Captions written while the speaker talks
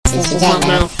Sushi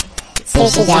jackknife.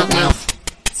 Sushi jackknife.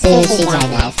 Sushi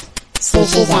jackknife.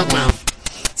 Sushi jackknife.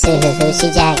 Sushi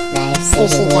jackknife.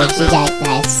 Sushi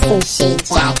jackknife. Sushi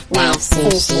jackknife.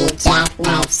 Sushi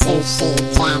jackknife. Sushi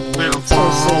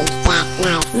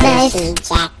jackknife. Sushi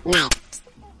jackknife.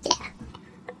 Yeah.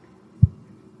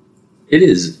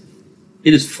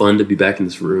 It is fun to be back in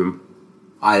this room.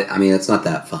 I mean, it's not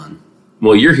that fun.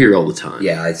 Well, you're here all the time.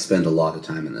 Yeah, I spend a lot of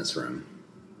time in this room.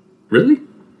 Really?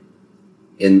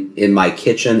 In my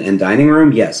kitchen and dining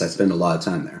room, yes, I spend a lot of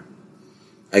time there.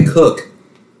 I cook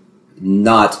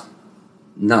not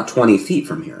 20 feet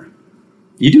from here.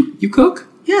 You do? You cook?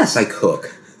 Yes, I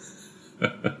cook.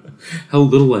 How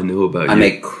little I know about you. I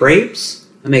make crepes.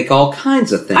 I make all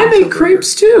kinds of things. I make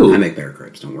crepes too. I make better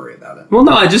crepes. Don't worry about it. Well,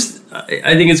 no, I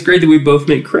think it's great that we both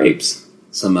make crepes.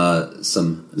 Some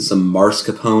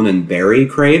mascarpone and berry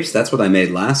crepes. That's what I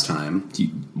made last time.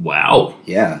 Wow.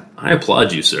 Yeah. I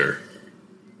applaud you, sir.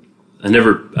 I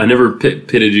never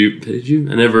pitted you.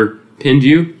 I never pinned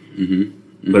you.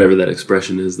 Mm-hmm. Whatever that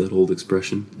expression is, that old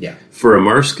expression. Yeah. For a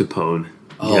mascarpone.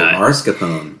 Oh, yeah.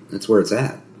 Mascarpone. That's where it's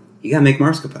at. You gotta make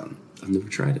mascarpone. I've never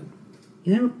tried it.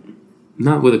 You know?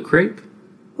 Not with a crepe.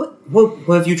 What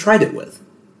have you tried it with?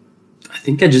 I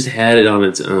think I just had it on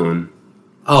its own.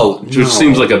 Oh, which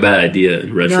seems like a bad idea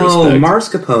in retrospect. No,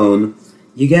 mascarpone,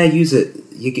 you gotta use it.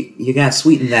 You gotta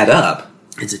sweeten that up.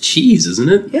 It's a cheese, isn't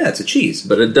it? Yeah, it's a cheese,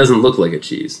 but it doesn't look like a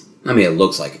cheese. I mean, it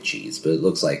looks like a cheese, but it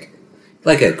looks like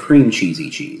a cream cheesy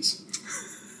cheese.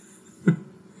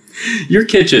 Your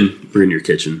kitchen. We're in your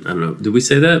kitchen. I don't know. Did we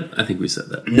say that? I think we said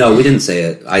that. No, we didn't say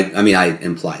it. I mean, I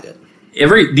implied it.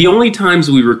 The only times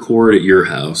we record at your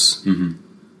house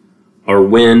are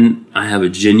when I have a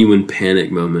genuine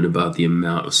panic moment about the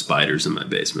amount of spiders in my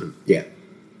basement. Yeah.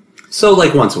 So,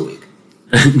 like once a week.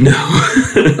 No.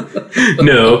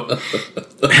 No.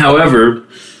 However,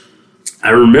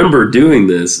 I remember doing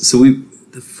this. So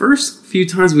the first few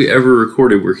times we ever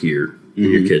recorded were here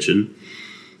in your kitchen.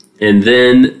 And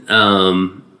then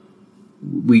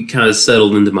we kind of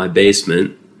settled into my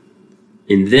basement.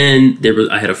 And then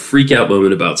I had a freak out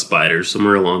moment about spiders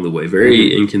somewhere along the way,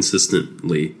 very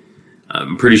inconsistently.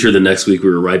 I'm pretty sure the next week we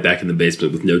were right back in the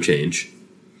basement with no change.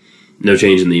 No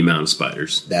change in the amount of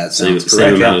spiders. That sounds correct.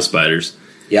 Same amount of spiders.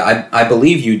 Yeah, I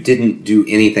believe you didn't do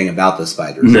anything about the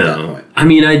spiders at that point. I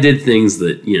mean, I did things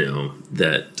that,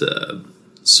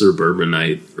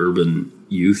 suburbanite, urban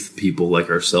youth people like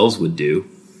ourselves would do.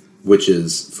 Which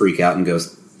is freak out and go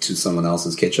to someone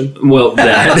else's kitchen? Well,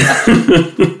 that...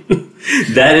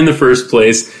 That in the first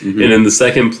place, and in the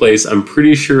second place, I'm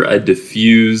pretty sure I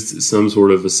diffused some sort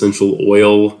of essential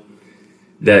oil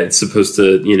that's supposed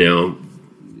to,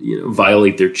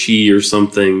 violate their chi or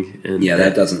something. And yeah,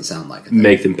 that doesn't sound like it.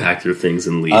 Make them pack their things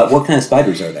and leave. What kind of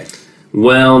spiders are they?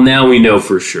 Well, now we know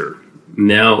for sure.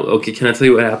 Now, okay, can I tell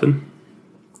you what happened?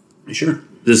 Sure.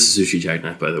 This is Sushi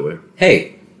Jackknife, by the way.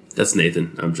 Hey. That's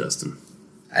Nathan. I'm Justin.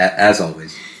 As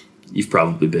always. You've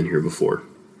probably been here before.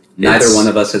 Neither one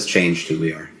of us has changed who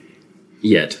we are.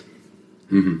 Yet.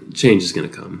 Change is going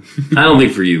to come. I don't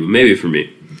think for you, but maybe for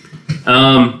me.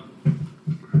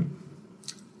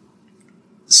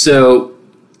 So,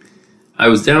 I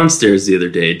was downstairs the other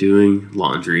day doing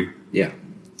laundry. Yeah.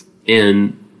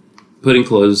 And putting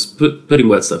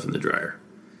wet stuff in the dryer.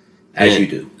 As you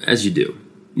do. As you do.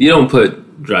 You don't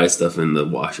put dry stuff in the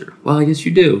washer. Well, I guess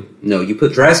you do. No, you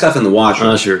put dry stuff in the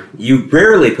washer. Sure. You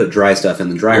rarely put dry stuff in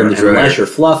the dryer, unless you're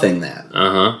fluffing that.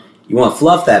 You want to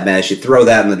fluff that mess, you throw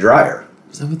that in the dryer.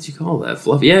 Is that what you call that?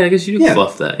 Fluff? Yeah, I guess you do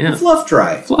fluff that. Yeah. Fluff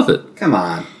dry. Fluff it. Come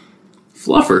on.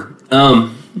 Fluffer.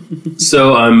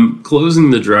 So I'm closing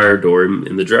the dryer door,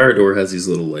 and the dryer door has these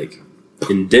little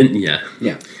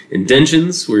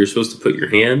indentions where you're supposed to put your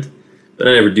hand. But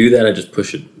I never do that. I just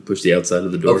push the outside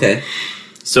of the door. Okay.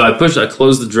 So I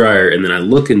close the dryer, and then I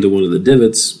look into one of the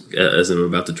divots as I'm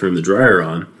about to turn the dryer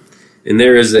on, and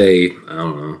there is a, I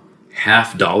don't know,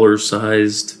 $50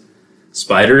 sized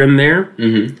spider in there,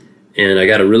 and I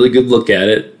got a really good look at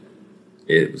it.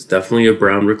 It was definitely a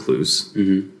brown recluse.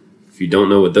 If you don't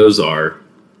know what those are,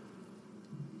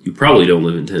 you probably don't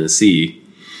live in Tennessee.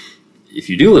 If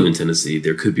you do live in Tennessee,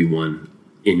 there could be one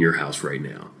in your house right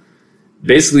now.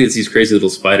 Basically, it's these crazy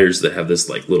little spiders that have this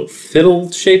little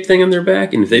fiddle-shaped thing on their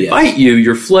back, and if they bite you,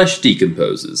 your flesh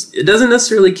decomposes. It doesn't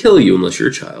necessarily kill you unless you're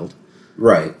a child.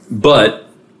 Right. But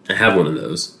I have one of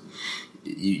those.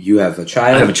 You have a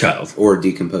child? I have a child. Or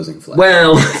decomposing flesh?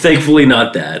 Well, thankfully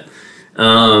not that.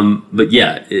 But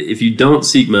yeah, if you don't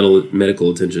seek medical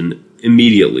attention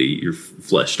immediately, your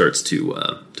flesh starts to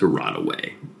rot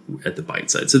away at the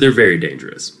bite site. So they're very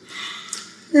dangerous.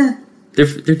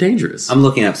 They're dangerous. I'm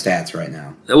looking up stats right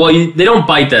now. Well, they don't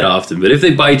bite that often, but if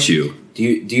they bite you, Do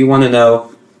you want to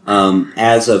know?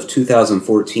 As of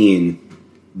 2014,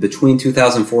 between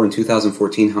 2004 and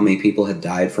 2014, how many people had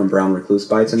died from brown recluse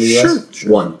bites in the U.S.?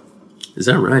 Sure. 1. is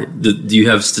that right? Do you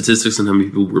have statistics on how many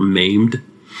people were maimed?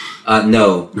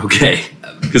 No. Okay,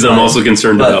 because I'm also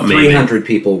concerned about maiming. 300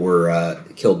 people were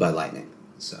killed by lightning.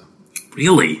 So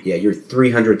Really? yeah, you're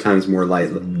 300 times more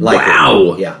likely.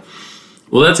 Wow. Yeah.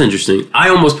 Well, that's interesting. I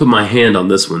almost put my hand on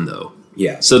this one, though.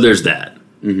 Yeah. So there's that.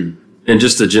 Mm-hmm. And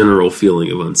just a general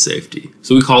feeling of unsafety.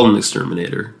 So we called an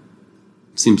exterminator.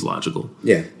 Seems logical.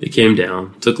 Yeah. They came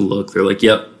down, took a look. They're like,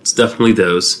 yep, it's definitely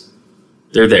those.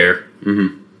 They're there.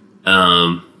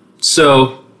 Mm-hmm.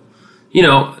 So,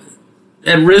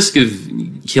 at risk of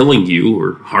killing you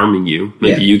or harming you,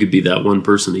 maybe you could be that one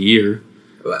person a year.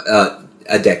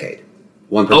 A decade.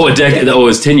 One person. Oh, a decade. Oh,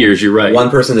 it's 10 years. You're right. One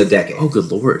person a decade. Oh,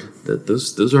 good Lord.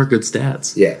 Those are good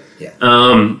stats. Yeah.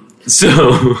 Yeah. So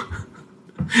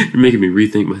you're making me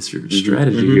rethink my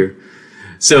strategy here.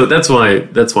 So that's why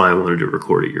I wanted to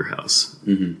record at your house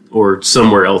or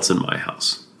somewhere else in my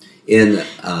house. In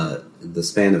the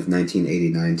span of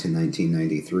 1989 to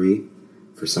 1993,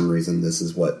 for some reason, this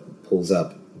is what pulls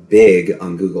up big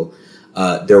on Google.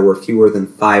 There were fewer than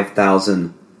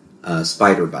 5,000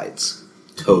 spider bites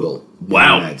total in the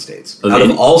United States. Out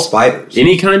of all spiders.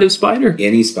 Any kind of spider?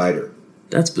 Any spider.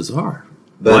 That's bizarre.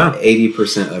 But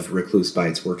 80% of recluse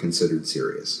bites were considered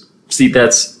serious. See,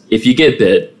 that's if you get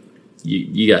bit,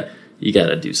 you got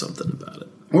to do something about it.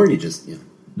 Or you just,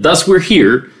 Thus, we're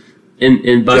here,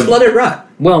 and by just let it rot.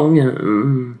 Well, yeah,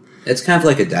 It's kind of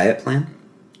like a diet plan.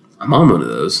 I'm on one of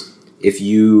those. If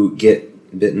you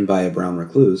get bitten by a brown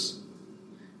recluse,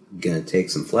 you're gonna take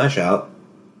some flesh out,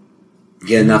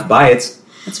 get enough bites.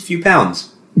 That's a few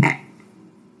pounds.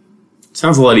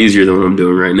 Sounds a lot easier than what I'm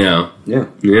doing right now. Yeah.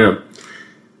 Yeah.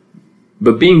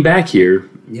 But being back here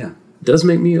Yeah. does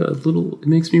make me it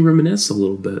makes me reminisce a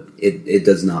little bit. It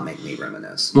does not make me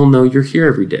reminisce. Well, no, you're here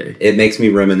every day. It makes me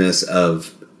reminisce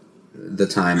of the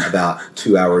time about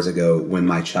 2 hours ago when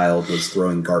my child was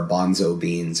throwing garbanzo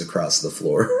beans across the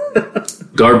floor.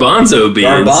 Garbanzo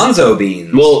beans. Garbanzo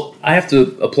beans. Well, I have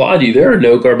to applaud you. There are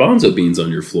no garbanzo beans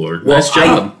on your floor. Well, Nice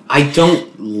job. I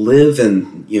don't live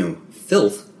in,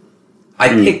 filth. I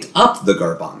picked up the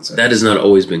garbanzo. That has not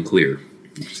always been clear.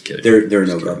 I'm just kidding. There are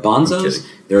no I'm garbanzos. kidding.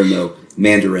 There are no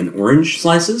mandarin orange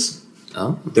slices.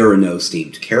 Oh, There are no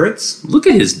steamed carrots. look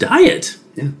at his diet.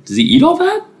 Yeah. Does he eat all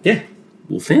that? Yeah.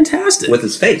 Well, fantastic. With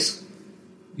his face.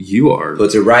 You are.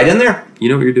 Puts it right in there. You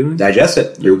know what you're doing? Digest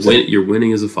it. You're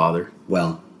winning as a father.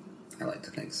 Well, I like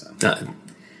to think so. Uh,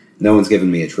 No one's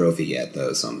given me a trophy yet,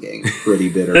 though, so I'm getting pretty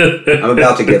bitter. I'm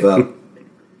about to give up.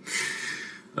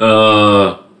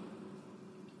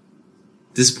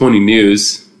 Disappointing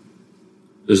news.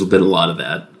 There's been a lot of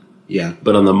that, Yeah.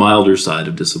 but on the milder side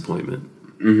of disappointment.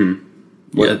 Mm-hmm.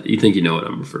 Yeah, you think you know what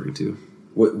I'm referring to?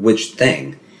 Which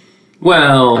thing?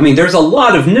 Well, I mean, there's a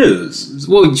lot of news.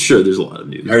 well, sure. There's a lot of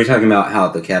news. Are you talking about how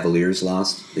the Cavaliers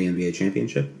lost the NBA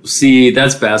championship? See,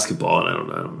 that's basketball,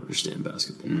 and I don't understand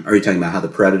basketball. Are you talking about how the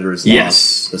Predators Yes.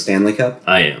 lost the Stanley Cup?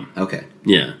 I am. Okay.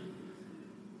 Yeah,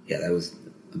 Yeah, that was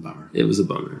a bummer. it was a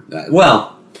bummer.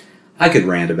 Well, I could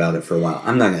rant about it for a while.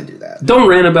 I'm not going to do that. Don't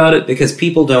rant about it. Because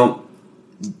people don't,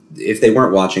 if they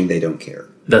weren't watching, they don't care.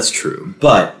 That's true.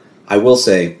 But I will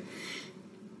say,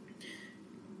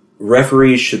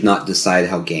 referees should not decide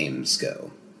how games go.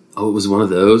 Oh, it was one of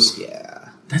those? Yeah.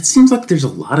 That seems like there's a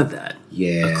lot of that.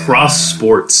 Yeah. Across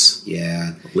sports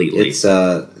Yeah. lately. It's,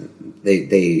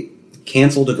 they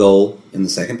canceled a goal in the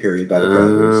second period by the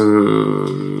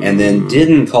Predators. And then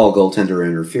didn't call goaltender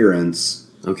interference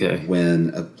Okay.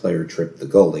 when a player tripped the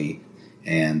goalie,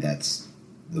 and that's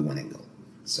the winning goal.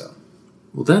 So,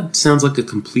 Well, that sounds like a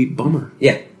complete bummer.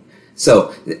 yeah.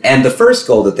 So, and the first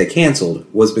goal that they canceled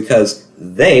was because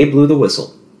they blew the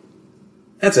whistle.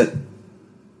 That's it.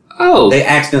 Oh. They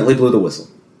accidentally blew the whistle.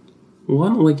 Well, I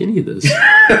don't like any of this.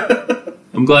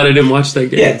 I'm glad I didn't watch that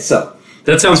game. Yeah, so.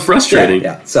 That sounds frustrating.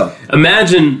 Yeah, so.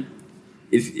 Imagine,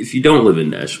 if you don't live in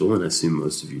Nashville, and I assume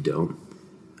most of you don't,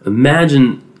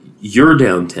 imagine you're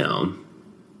downtown,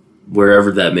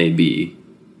 wherever that may be,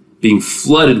 being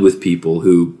flooded with people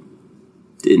who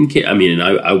didn't care. I mean,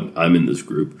 and I'm in this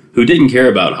group, who didn't care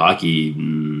about hockey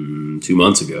 2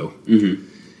 months ago,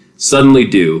 suddenly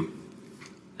do,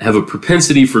 have a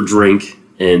propensity for drink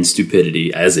and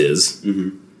stupidity, as is,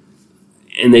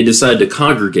 and they decide to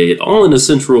congregate all in a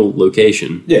central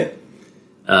location Yeah.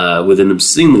 with an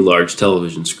obscenely large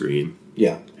television screen,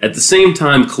 Yeah. at the same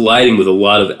time colliding with a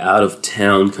lot of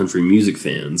out-of-town country music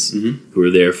fans who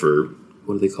are there for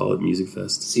what do they call it? Music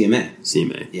Fest? CMA.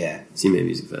 CMA. Yeah. CMA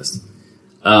Music Fest.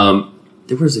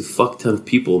 There was a fuck ton of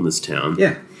people in this town.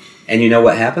 Yeah. And you know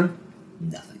what happened?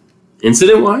 Nothing.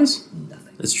 Incident-wise?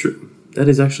 Nothing. That's true. That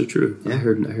is actually true. Yeah. I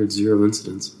heard 0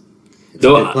 incidents. It's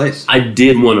Though a good place. I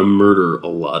did want to murder a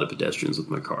lot of pedestrians with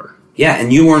my car. Yeah,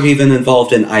 and you weren't even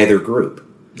involved in either group.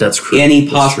 That's true. Any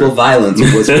That's possible true. violence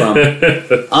was from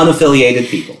unaffiliated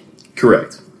people.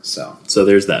 Correct. So, So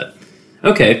there's that.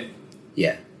 Okay.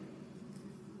 yeah.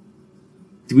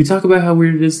 Did we talk about how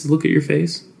weird it is to look at your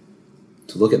face?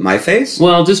 To look at my face?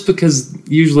 Well, just because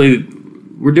usually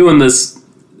we're doing this,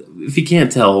 if you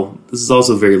can't tell, this is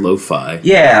also very lo-fi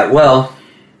Yeah, well,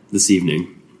 this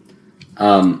evening.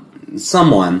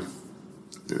 someone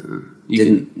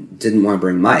You didn't want to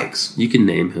bring mics. You can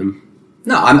name him.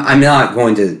 No, I'm not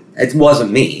going to. It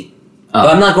wasn't me. Oh. But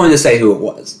I'm not going to say who it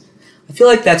was. I feel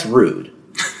like that's rude.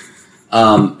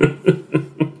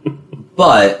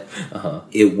 But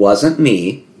it wasn't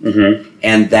me,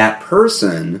 and that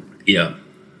person, Yeah.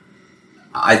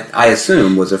 I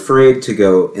assume, was afraid to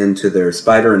go into their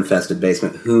spider-infested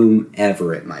basement,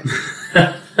 whomever it might be,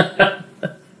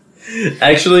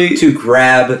 Actually, to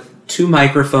grab 2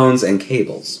 microphones and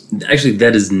cables.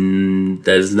 that is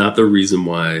not the reason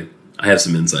why. I have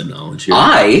some inside knowledge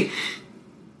here.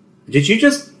 Did you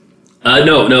just...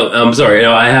 No, I'm sorry.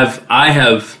 No, I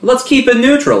have. Let's keep it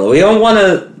neutral. We don't want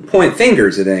to point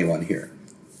fingers at anyone here.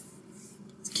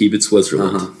 Keep it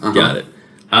Switzerland. Got it.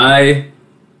 I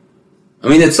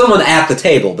mean, it's someone at the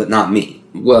table, but not me.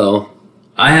 Well,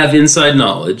 I have inside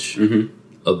knowledge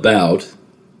about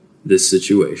this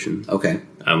situation. Okay.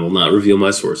 I will not reveal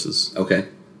my sources. Okay.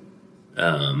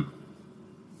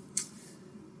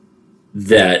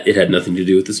 That it had nothing to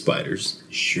do with the spiders.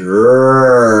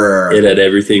 Sure. It had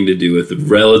everything to do with the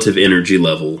relative energy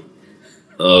level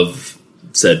of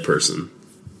said person.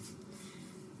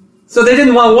 So they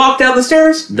didn't want to walk down the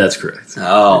stairs? That's correct.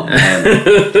 Oh,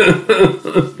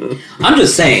 man. I'm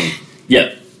just saying,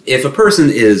 Yep. if a person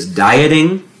is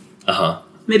dieting,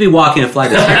 maybe walking a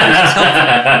flight of stairs is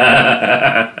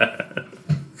helpful.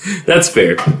 That's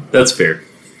fair. That's fair.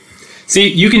 See,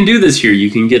 you can do this here. You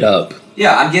can get up.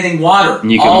 Yeah, I'm getting water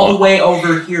You can all walk. the way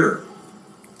over here.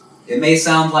 It may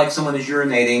sound like someone is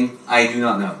urinating. I do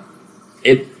not know.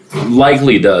 It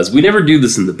likely does. We never do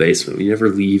this in the basement. We never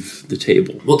leave the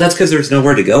table. Well, that's because there's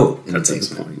nowhere to go in That's the the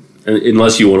basement. point.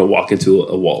 Unless you want to walk into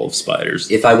a wall of spiders.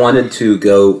 If I wanted to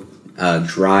go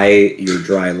dry your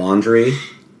dry laundry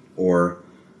or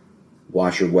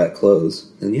wash your wet clothes,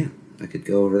 then yeah, I could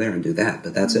go over there and do that.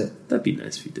 But that's it. That'd be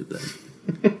nice if you did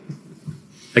that.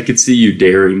 I could see you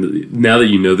daring, now that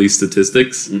you know these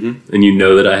statistics, and you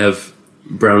know that I have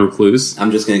brown recluse. I'm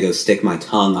just gonna go stick my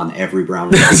tongue on every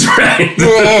brown. That's right.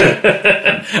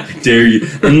 I dare you.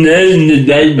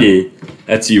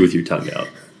 That's you with your tongue out.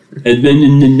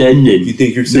 You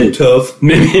think you're so tough?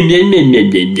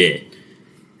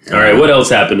 All right, what else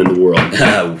happened in the world?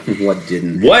 What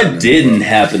didn't? What didn't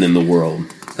happen in the world?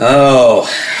 Oh,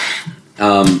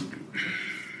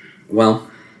 well,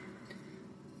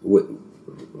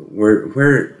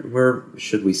 where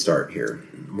should we start here?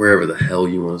 Wherever the hell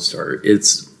you want to start.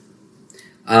 It's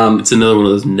another one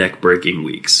of those neck-breaking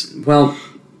weeks. Well,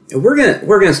 we're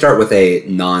gonna start with a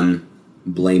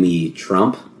non-blamey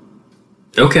Trump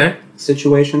Okay.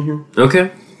 situation here.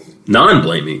 Okay.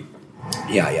 Non-blaming.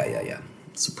 Yeah.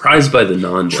 Surprised by the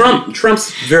non-blaming.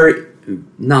 Trump's very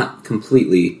not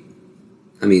completely.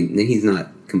 I mean, he's not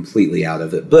completely out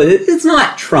of it, but it's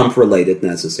not Trump related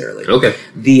necessarily. Okay.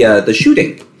 The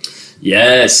shooting.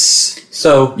 Yes.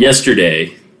 So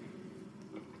Yesterday.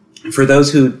 for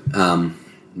those who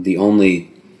the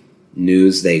only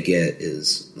news they get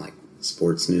is like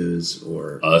sports news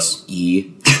or Us.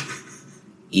 E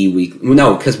Week.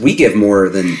 No, because we give more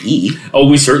than E. Oh,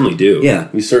 we certainly do. Yeah.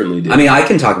 We certainly do. I mean, I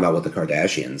can talk about what the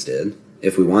Kardashians did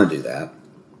if we want to do that.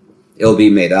 It'll be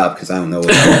made up because I don't know what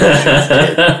the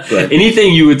Kardashians did. But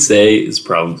anything you would say is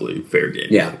probably fair game.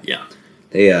 Yeah. Yeah.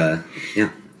 they,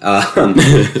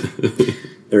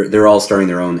 they're all starting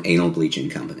their own anal bleaching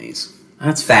companies.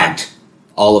 That's Fact.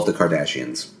 All of the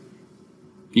Kardashians.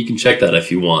 You can check that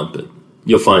if you want, but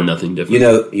you'll find nothing different.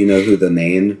 You know who the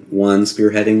main one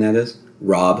spearheading that is?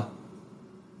 Rob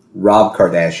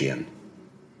Kardashian.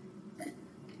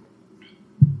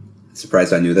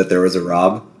 Surprised I knew that there was a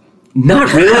Rob.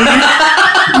 Not really.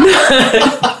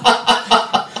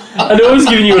 I know I was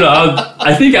giving you an odd.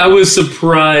 I think I was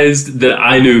surprised that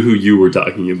I knew who you were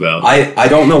talking about. I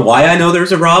don't know why I know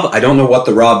there's a Rob. I don't know what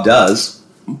the Rob does.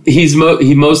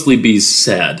 He mostly be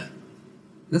sad.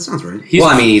 That sounds right. He's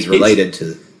He's related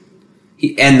to.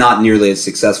 And not nearly as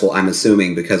successful, I'm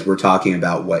assuming, because we're talking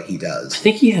about what he I does.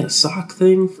 think he had a sock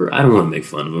thing for. I don't want to make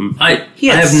fun of him. He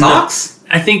had socks?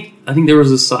 I think there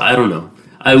was a sock. I don't know.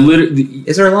 I literally.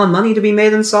 Is there a lot of money to be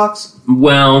made in socks?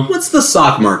 Well, What's the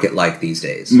sock market like these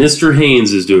days? Mr.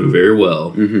 Haynes is doing very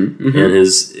well, and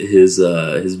his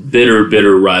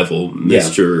bitter rival,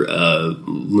 Mr.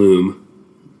 Loom.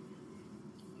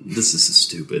 This is a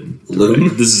stupid Loom?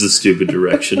 This is a stupid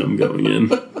direction I'm going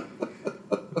in.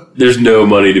 There's no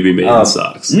money to be made in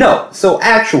socks. No. So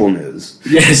actual news.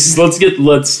 Yes,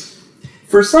 let's.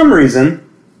 For some reason,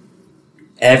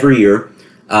 every year,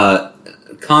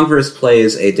 Congress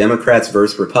plays a Democrats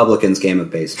versus Republicans game of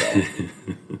baseball,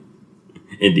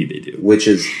 Indeed, they do. which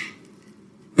is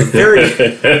very.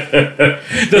 The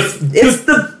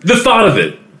thought of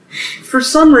it. For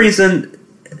some reason,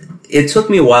 it took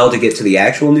me a while to get to the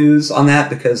actual news on that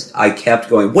because I kept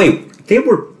going, wait, they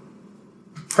were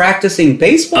practicing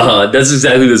baseball? That's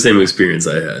exactly the same experience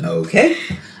I had. Okay.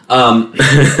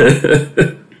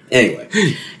 Anyway,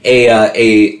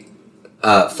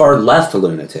 a far left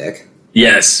lunatic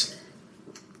Yes.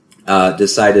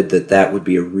 decided that would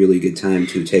be a really good time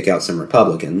to take out some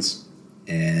Republicans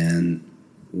and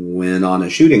went on a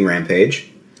shooting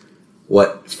rampage.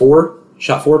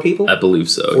 Shot four people? I believe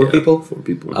so. Four people? 4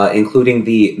 people. Including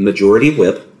the majority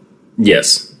whip.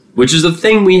 Yes. Which is a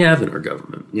thing we have in our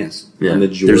government. Yes. Yeah.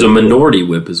 There's a minority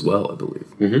whip as well, I believe.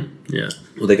 Mm-hmm. Yeah.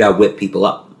 Well, they got to whip people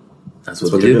up. That's That's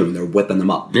what what they're they do. doing. They're whipping them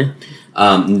up. Yeah.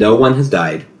 No one has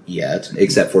died yet,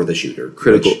 except for the shooter.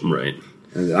 Critical. which, Right.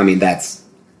 I mean, that's...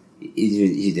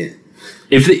 You didn't.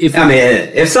 If I mean,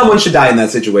 if someone should die in that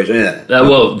situation, yeah.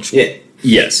 Yeah.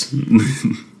 Yes.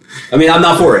 I mean, I'm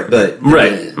not for it, but...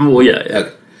 Right. Well, yeah.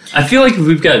 Okay. I feel like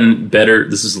we've gotten better.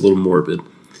 This is a little morbid,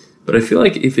 but I feel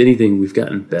like if anything, we've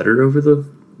gotten better over the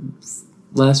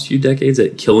last few decades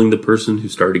at killing the person who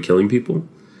started killing people.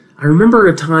 I remember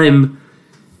a time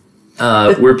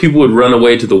where people would run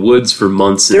away to the woods for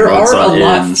months and There months are on a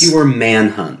lot ends. fewer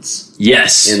manhunts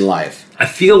Yes. in life. I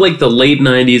feel like the late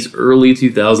 90s, early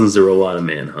 2000s, there were a lot of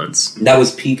manhunts. That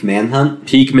was peak manhunt.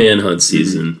 Peak manhunt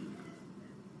season.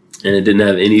 And it didn't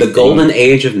have anything... The golden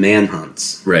age of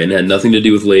manhunts. Right, and it had nothing to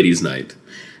do with ladies' night.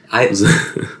 I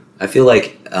feel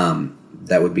like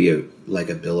that would be a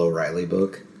Bill O'Reilly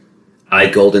book. The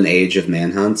golden age of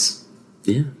manhunts.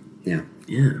 Yeah. Yeah.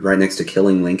 Yeah. Right next to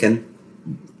Killing Lincoln.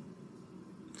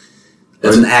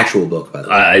 That's an actual book, by the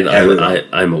way.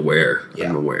 I'm aware. Yeah.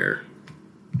 I'm aware.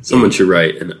 Someone should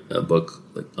write a book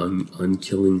like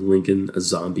Unkilling Lincoln, a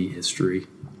zombie history.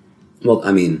 Well,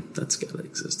 I mean... That's got to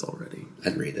exist already.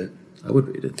 I'd read it. I would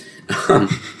read it.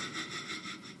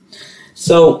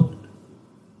 So,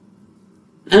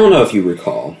 I don't know if you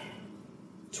recall,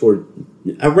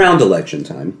 around election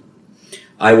time,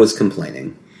 I was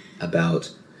complaining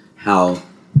about how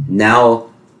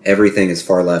now everything is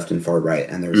far left and far right,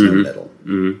 and there's no middle.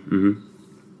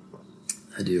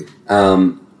 I do.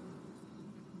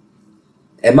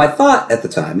 And my thought at the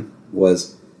time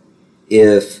was,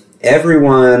 if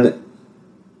everyone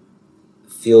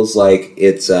feels like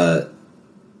it's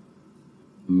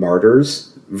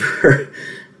martyrs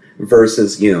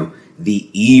versus, the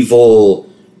evil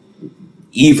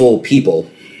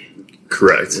people,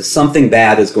 Correct. something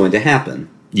bad is going to happen.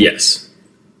 Yes.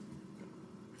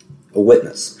 A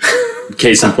witness.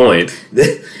 Case in point.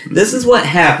 This is what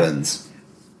happens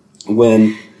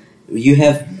when you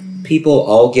have people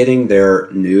all getting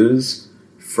their news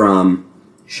from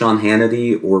Sean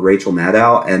Hannity or Rachel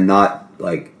Maddow and not,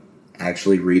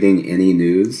 actually reading any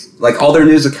news. All their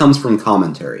news comes from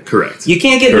commentary. Correct. You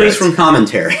can't get news from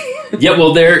commentary. Yeah,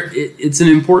 well, it's an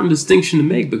important distinction to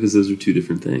make because those are two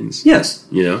different things. Yes.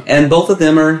 And both of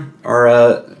them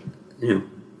are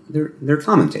they're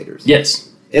commentators. Yes.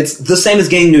 It's the same as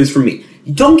getting news from me.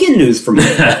 You don't get news from me.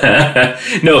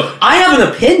 No. I have an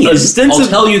opinion. I'll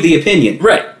tell you the opinion.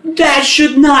 Right. That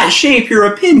should not shape your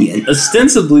opinion.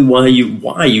 Ostensibly, why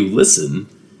you listen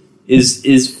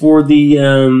is for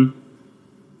the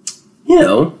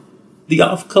the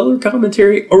off-color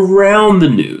commentary around the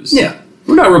news. Yeah.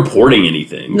 We're not reporting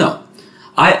anything. No.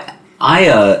 And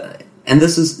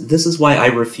this is why I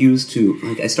refuse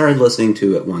to, I started listening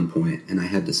to at one point and I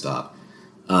had to stop.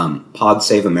 Pod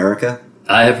Save America.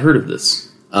 I have heard of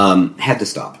this. Had to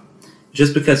stop.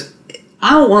 Just because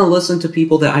I don't want to listen to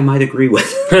people that I might agree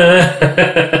with.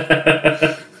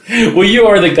 Well, you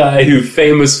are the guy who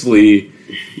famously,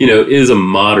 is a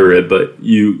moderate, but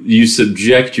you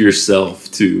subject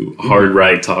yourself to hard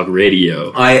right talk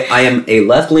radio. I am a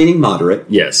left-leaning moderate.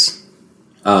 Yes.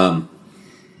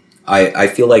 I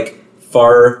feel like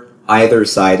far either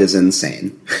side is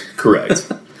insane.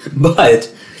 Correct.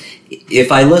 But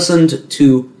if I listened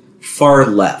to far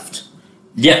left,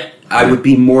 Yeah. I would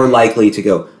be more likely to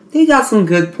go, they got some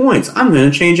good points. I'm going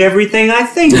to change everything I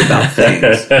think about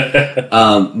things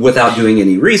without doing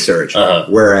any research.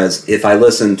 Whereas if I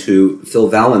listen to Phil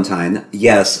Valentine,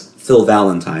 yes, Phil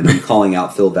Valentine, I'm calling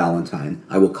out Phil Valentine.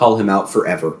 I will call him out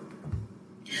forever.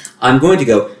 I'm going to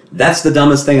go, that's the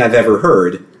dumbest thing I've ever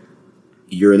heard.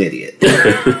 You're an idiot.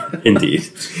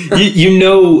 Indeed. You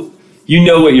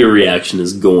know what your reaction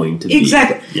is going to be.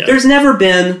 Exactly. Yeah. There's never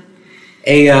been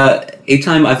a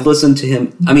time I've listened to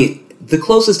him. I mean, the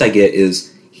closest I get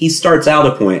is he starts out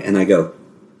a point and I go,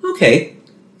 okay,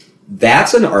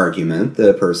 that's an argument that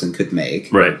a person could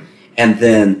make. Right. And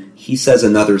then he says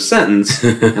another sentence.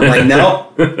 I'm like,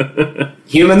 no,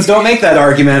 humans don't make that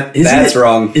argument. That's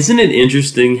wrong. Isn't it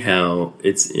interesting how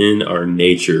it's in our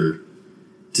nature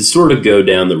to sort of go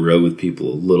down the road with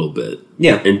people a little bit?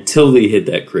 Yeah. Until they hit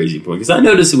that crazy point. Because I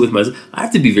notice it with myself. I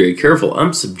have to be very careful.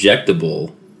 I'm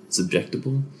subjectable.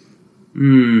 Subjectable?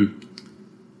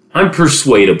 I'm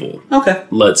persuadable. Okay.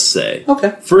 Let's say.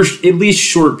 Okay. For at least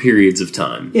short periods of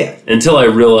time. Yeah. Until I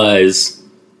realize,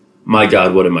 my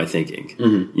God, what am I thinking?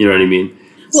 Mm-hmm. You know what I mean?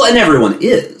 Well, and everyone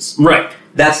is. Right.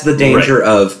 That's the danger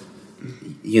of,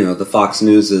 the Fox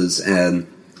Newses, and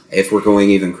if we're going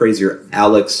even crazier,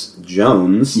 Alex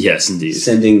Jones. Yes, indeed.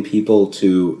 Sending people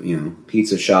to,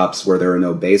 pizza shops where there are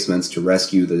no basements to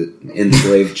rescue the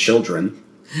enslaved children.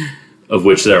 Of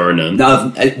which there are none. No,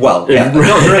 they're in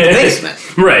the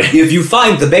basement. Right. If you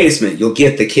find the basement, you'll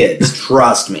get the kids.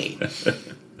 Trust me.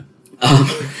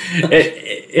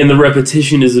 And the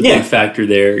repetition is a big factor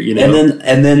there,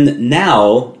 And then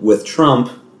now with Trump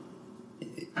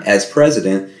as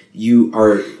president, you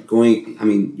are going. I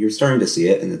mean, you're starting to see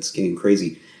it, and it's getting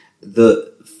crazy.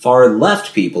 The far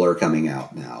left people are coming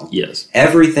out now. Yes.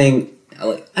 Everything.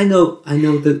 I know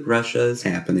that Russia is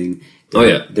happening. Oh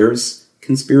yeah. There's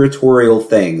conspiratorial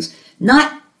things.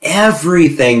 Not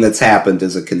everything that's happened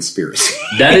is a conspiracy.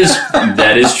 That is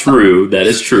true. That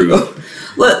is true.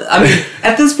 I mean,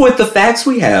 at this point, the facts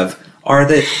we have are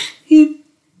that he,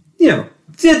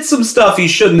 did some stuff he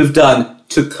shouldn't have done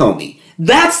to Comey.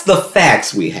 That's the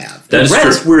facts we have. The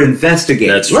rest we're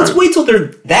investigating. That's Let's true. wait till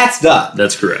that's done.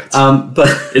 That's correct. But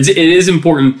it is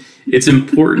important. It's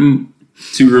important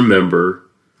to remember,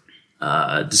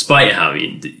 despite how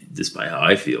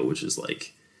I feel, which is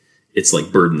like it's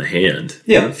like bird in the hand.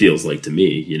 Yeah, it feels like to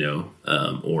me,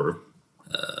 or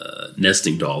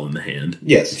nesting doll in the hand.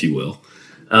 Yes, if you will.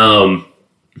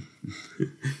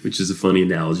 Which is a funny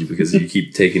analogy because you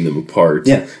keep taking them apart.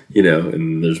 Yeah,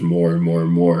 and there's more and more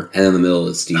and more. And in the middle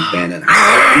is Steve Bannon.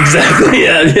 Exactly.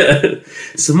 Yeah.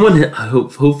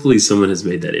 Hopefully, someone has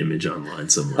made that image online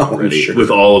somewhere already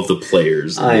with all of the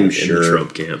players. In the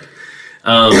Trump camp.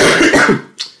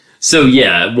 So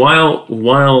yeah, while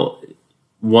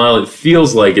it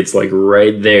feels like it's like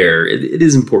right there, it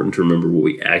is important to remember what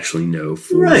we actually know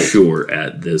for sure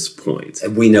at this point.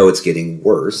 We know it's getting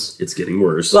worse. It's getting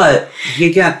worse. But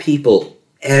you got people,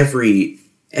 every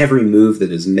move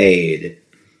that is made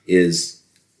is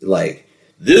like,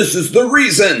 this is the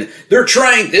reason they're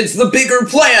trying, it's the bigger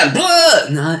plan.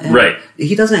 Blah! Right.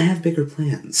 He doesn't have bigger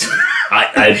plans.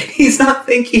 He's not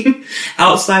thinking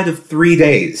outside of 3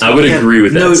 days. I would agree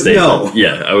with that statement. No.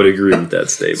 Yeah, I would agree with that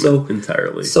statement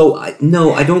entirely. So I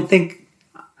don't think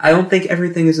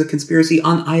everything is a conspiracy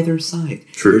on either side.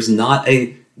 True. There's not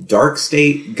a dark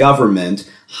state government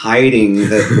hiding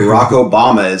that Barack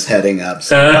Obama is heading up.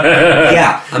 So,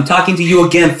 yeah, I'm talking to you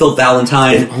again, Phil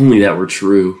Valentine. If only that were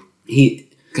true.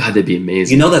 God, that'd be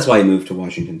amazing. That's why he moved to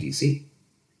Washington, D.C.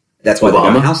 That's why they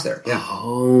got a house there. Yeah.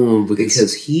 Oh,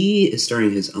 because he is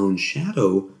starting his own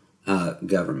shadow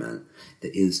government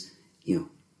that is,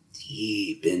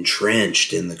 deep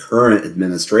entrenched in the current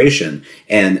administration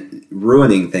and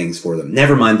ruining things for them.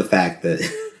 Never mind the fact that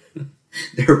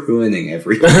they're ruining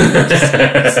everything.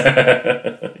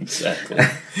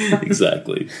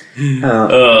 Exactly.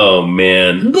 Oh,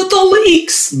 man. But the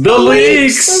leaks!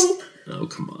 Oh,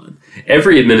 come on.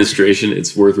 Every administration,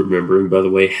 it's worth remembering, by the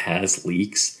way, has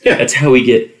leaks. Yeah. That's how we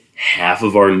get half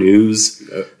of our news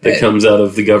that comes out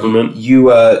of the government.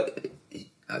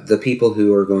 The people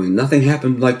who are going, nothing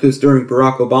happened like this during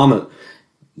Barack Obama.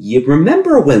 You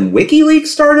remember when WikiLeaks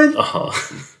started? Uh-huh.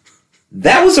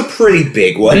 That was a pretty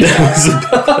big one.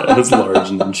 That was large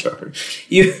and in charge.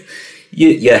 You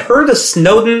heard of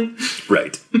Snowden?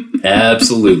 Right.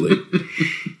 Absolutely.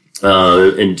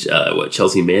 And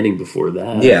Chelsea Manning before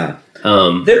that. Yeah.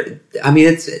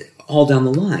 It's all down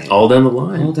the line. All down the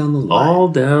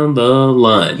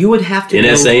line. You would have to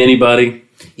NSA anybody?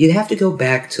 You'd have to go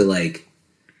back to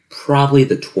probably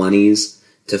the 20s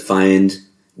to find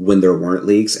when there weren't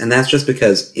leaks, and that's just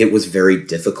because it was very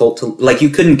difficult to, like, you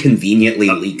couldn't conveniently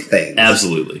leak things.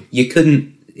 Absolutely. You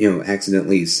couldn't,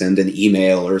 accidentally send an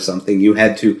email or something. You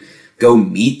had to go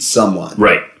meet someone.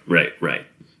 Right.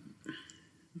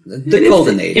 The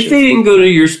golden age. If they didn't go to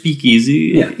your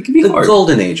speakeasy, it could be hard. The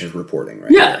golden age of reporting,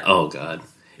 right? Yeah. Oh, God.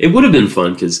 It would have been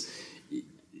fun because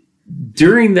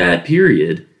during that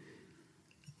period,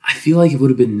 I feel like it would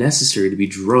have been necessary to be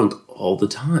drunk all the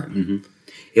time. Mm-hmm.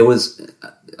 It was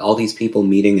all these people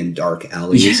meeting in dark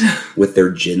alleys with their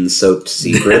gin-soaked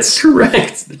secrets. That's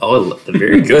correct. Oh,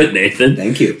 very good, Nathan.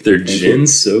 Thank you. Their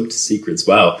gin-soaked secrets.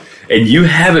 Wow. And you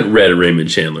haven't read a Raymond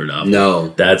Chandler novel. No.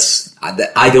 That's...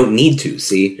 I don't need to,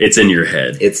 see? It's in your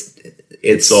head.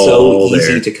 It's so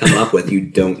easy to come up with. You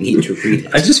don't need to read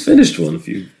it. I just finished one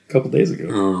a couple days ago.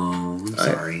 Oh, I'm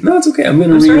sorry. No, it's okay. I'm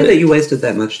I'm sorry that you wasted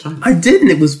that much time. I didn't.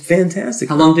 It was fantastic.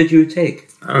 How long did you take?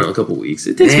 I don't know, a couple weeks.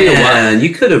 It takes me a while.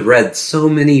 You could have read so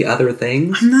many other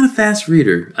things. I'm not a fast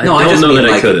reader. I just don't know mean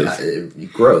that like, I could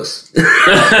have. Gross.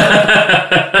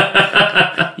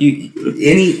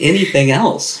 Anything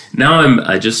else? Now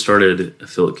I just started a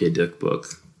Philip K. Dick book.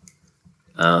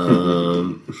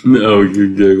 No,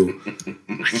 you giggle.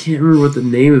 I can't remember what the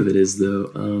name of it is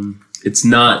though. It's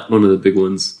not one of the big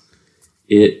ones.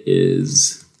 It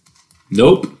is.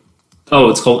 Nope. Oh,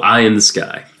 it's called Eye in the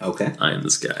Sky. Okay. Eye in the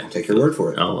Sky. I'll take your word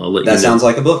for it. I'll let you that know. Sounds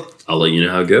like a book. I'll let you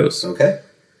know how it goes. Okay.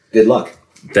 Good luck.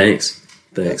 Thanks.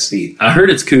 Speed. I heard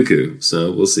it's cuckoo,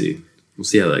 so we'll see. We'll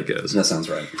see how that goes. That sounds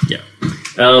right. Yeah.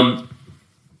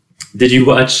 Did you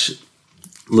watch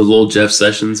little old Jeff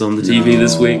Sessions on the TV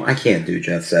this week? I can't do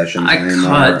Jeff Sessions I anymore.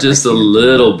 caught just a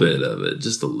little bit of it.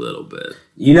 Just a little bit.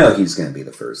 You know he's going to be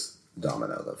the first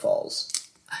domino that falls.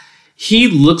 He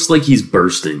looks like he's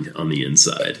bursting on the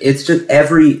inside. It's just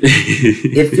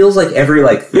it feels like every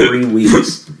 3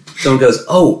 weeks someone goes,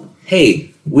 oh,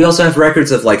 hey, we also have records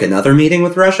of another meeting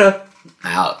with Russia.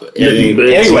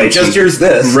 Anyway, just here's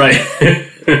this. Right.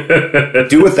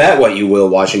 Do with that what you will,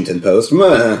 Washington Post.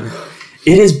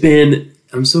 It has been,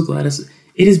 I'm so glad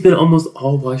it has been almost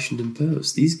all Washington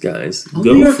Post. These guys go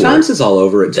New York for Times it. is all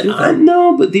over it too. I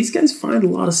know, but these guys find a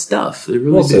lot of stuff. They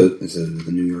really do. It's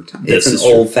the New York Times. This It's is an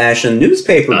true. old-fashioned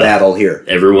newspaper battle here.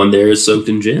 Everyone there is soaked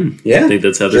in gin. Yeah. I think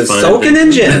that's how they're Just finding soaking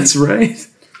in gin. That's right.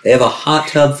 They have a hot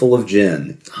tub full of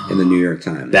gin in the New York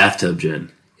Times. Bathtub gin.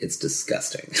 It's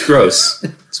disgusting. It's gross.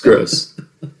 It's gross.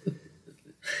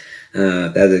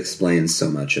 That explains so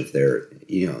much of their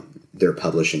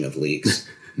publishing of leaks.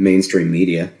 Mainstream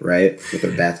media, right? With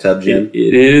their bathtub gin.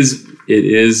 It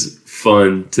is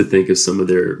fun to think of some of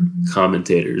their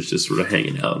commentators just sort of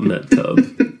hanging out in that tub.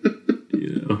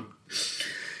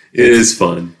 It is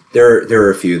fun. There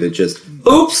are a few that just,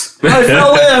 oops, I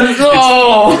fell in.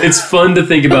 Oh! It's fun to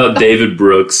think about David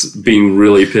Brooks being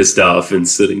really pissed off and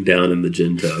sitting down in the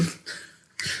gin tub.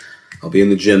 I'll be in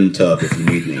the gin tub if you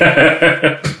need me.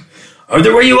 Are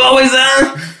there where you always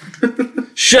are?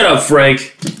 Shut up,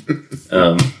 Frank.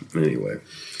 Anyway.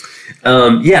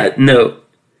 Yeah, no.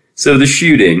 So the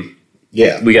shooting.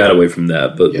 Yeah. We got away from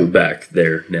that, but we're back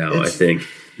there now, I think.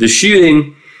 The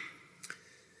shooting.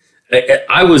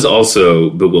 I was also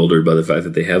bewildered by the fact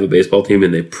that they have a baseball team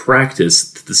and they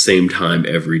practice at the same time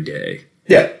every day.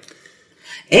 Yeah.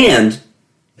 And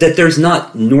that there's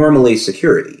not normally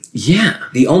security. Yeah.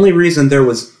 The only reason there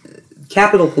was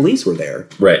Capitol Police were there.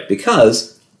 Right.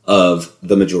 Because of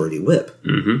the majority whip.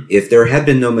 Mm-hmm. If there had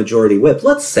been no majority whip,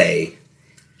 let's say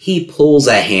he pulls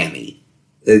a hammy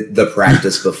the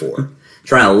practice before.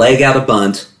 Trying to leg out a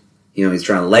bunt. He's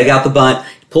trying to leg out the bunt.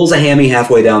 Pulls a hammy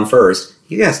halfway down first.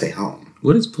 You gotta stay home.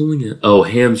 What is pulling it? Oh,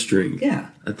 hamstring. Yeah.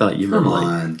 I thought you Come meant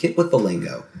on, get with the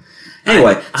lingo.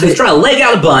 Anyway, so he's trying to leg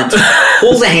out a bunt,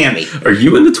 pulls a hammy. Are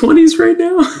you in the 20s right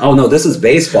now? Oh no, this is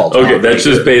baseball talk. Okay, that's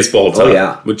just baseball talk. Oh,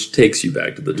 yeah. Which takes you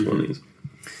back to the 20s.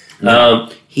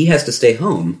 He has to stay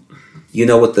home. You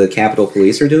know what the Capitol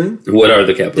Police are doing? What are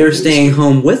the Capitol They're Police? staying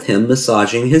home with him,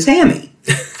 massaging his hammy.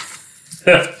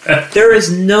 There is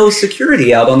no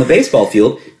security out on the baseball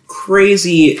field.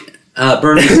 Crazy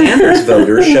Bernie Sanders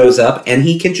voter shows up, and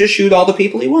he can just shoot all the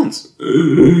people he wants.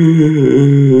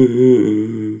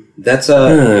 That's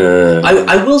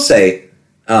I will say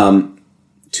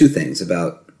two things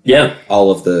about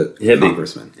all of the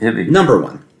congressmen. Hit me. Number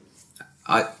one,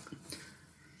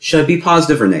 should I be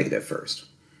positive or negative first?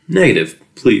 Negative,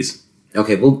 please.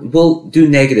 Okay, we'll do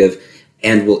negative,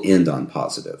 and we'll end on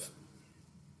positive.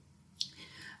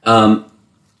 The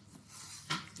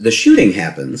shooting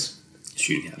happens,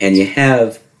 and you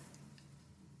have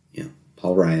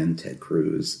Paul Ryan, Ted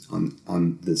Cruz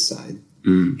on this side,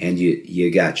 and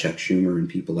you got Chuck Schumer and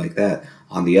people like that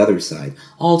on the other side,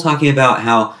 all talking about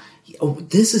how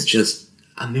this is just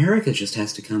America just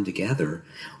has to come together.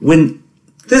 When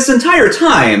this entire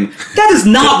time, that is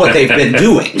not what they've been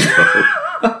doing.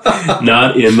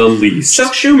 Not in the least.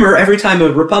 Chuck Schumer, every time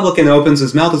a Republican opens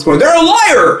his mouth, is going, "They're a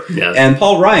liar!" Yeah. And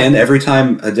Paul Ryan, every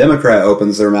time a Democrat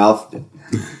opens their mouth,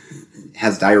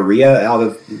 has diarrhea out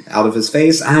of his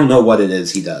face. I don't know what it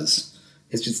is he does.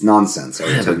 It's just nonsense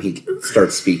every time he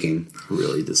starts speaking. I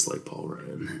really dislike Paul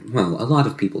Ryan. Well, a lot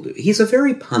of people do. He's a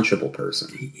very punchable person.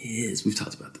 He is. We've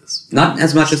talked about this. Not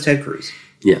as much as Ted Cruz.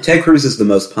 Yeah. Ted Cruz is the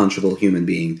most punchable human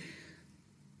being.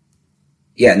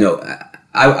 Yeah, no,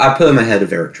 I put him ahead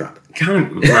of Eric Trump.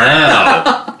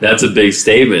 Wow. That's a big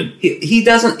statement. He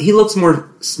doesn't. He looks more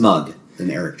smug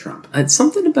than Eric Trump. It's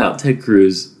something about Ted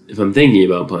Cruz, if I'm thinking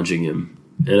about punching him,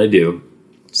 and I do,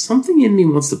 something in me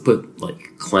wants to put,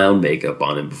 like, clown makeup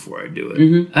on him before I do it.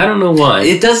 Mm-hmm. I don't know why.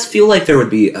 It does feel like there would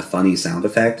be a funny sound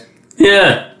effect.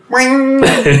 Yeah.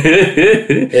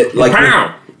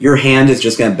 Your hand is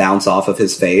just going to bounce off of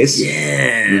his face.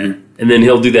 Yeah. Mm-hmm. And then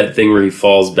he'll do that thing where he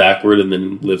falls backward and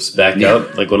then lifts back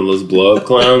up, like one of those blow-up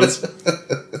clowns.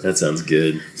 That sounds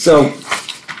good. So,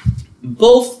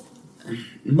 both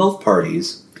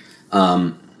parties,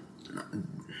 I'm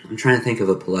trying to think of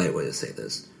a polite way to say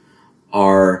this,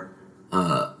 are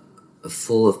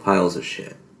full of piles of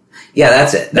shit. Yeah,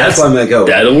 that's it. That's what I'm going to go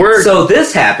with. That'll work. So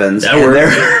this happens. That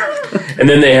works. And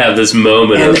then they have this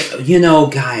moment of... You know,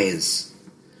 guys...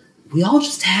 We all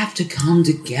just have to come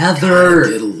together.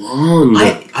 Get along.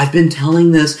 I've been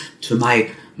telling this to my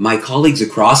colleagues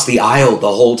across the aisle the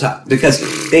whole time because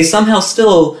they somehow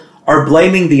still are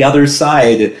blaming the other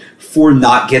side for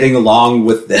not getting along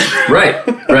with them. Right.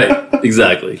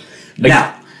 Exactly.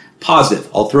 Now, positive.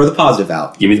 I'll throw the positive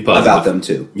out. Give me the positive. About them,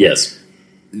 too. Yes.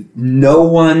 No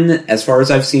one, as far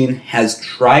as I've seen, has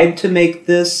tried to make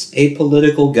this a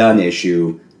political gun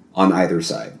issue on either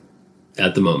side.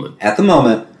 At the moment. At the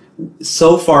moment.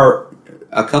 So far,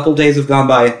 a couple days have gone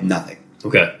by, nothing.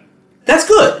 Okay. That's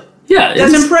good. Yeah.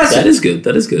 That's impressive.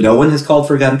 That is good. No one has called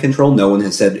for gun control. No one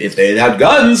has said, if they had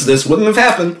guns, this wouldn't have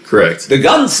happened. Correct. The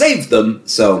guns saved them,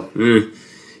 so...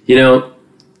 You know,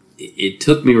 it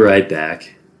took me right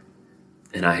back,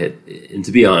 and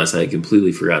to be honest, I had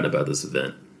completely forgotten about this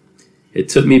event. It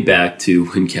took me back to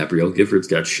when Gabrielle Giffords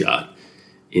got shot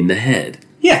in the head.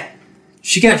 Yeah.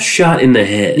 She got shot in the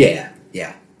head. Yeah.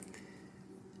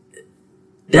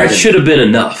 That should have been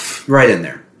enough. Right in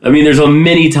there. I mean, there's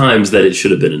many times that it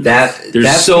should have been enough.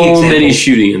 There's so many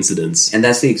shooting incidents. And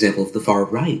that's the example of the far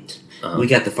right. We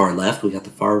got the far left, we got the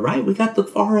far right, we got the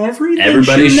far everything.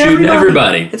 Everybody's shooting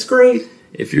everybody. It's great.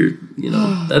 If you're,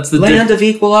 that's the... Land of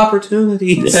equal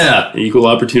opportunities. Yeah, equal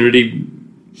opportunity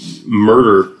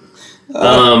murder.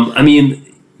 I mean,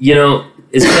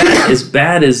 as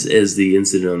bad as the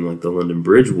incident on, like, the London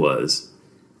Bridge was,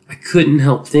 I couldn't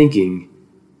help thinking...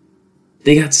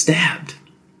 They got stabbed.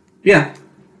 Yeah.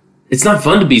 It's not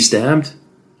fun to be stabbed.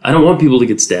 I don't want people to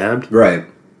get stabbed. Right.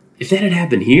 If that had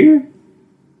happened here,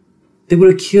 they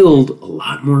would have killed a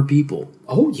lot more people.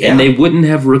 Oh, yeah. And they wouldn't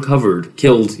have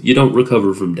killed. You don't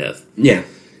recover from death. Yeah.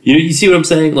 You see what I'm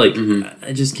saying? Like,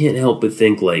 I just can't help but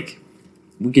think, like,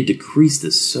 we could decrease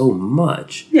this so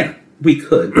much. Yeah, we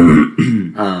could.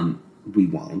 We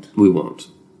won't. We won't.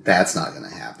 That's not going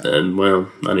to happen. And, well,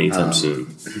 not anytime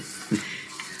soon.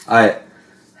 I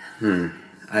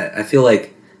feel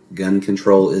like gun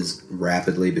control is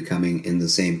rapidly becoming in the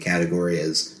same category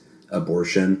as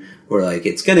abortion, where, like,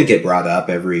 it's going to get brought up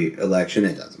every election.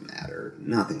 It doesn't matter.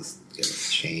 Nothing's going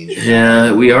to change.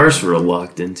 Yeah, we are sort of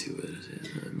locked into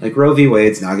it. Like, Roe v.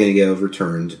 Wade's not going to get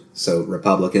overturned, so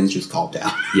Republicans just calm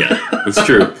down. Yeah, that's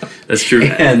true. That's true.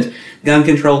 And gun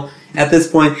control, at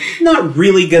this point, not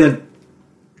really going to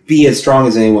be as strong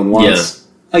as anyone wants.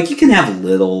 Yeah. Like, you can have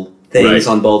little... things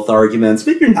on both arguments,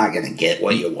 but you're not going to get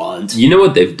what you want. You know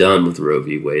what they've done with Roe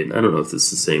v. Wade? And I don't know if this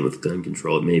is the same with gun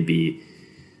control. It may be.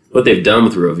 What they've done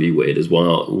with Roe v. Wade is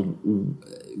while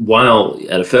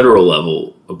at a federal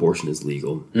level abortion is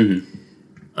legal,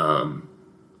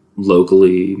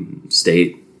 locally,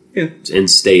 state, in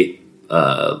state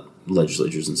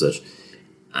legislatures and such,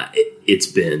 it's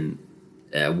been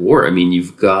at war. I mean,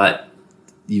 you've got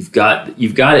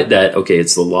it that, okay,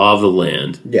 it's the law of the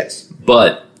land. Yes,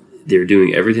 but they're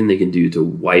doing everything they can do to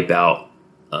wipe out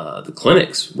the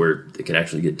clinics where it can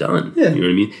actually get done. Yeah. You know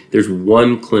what I mean? There's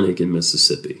one clinic in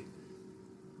Mississippi.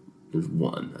 There's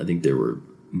one. I think there were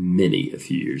many a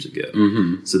few years ago.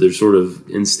 Mm-hmm. So they're sort of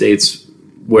in states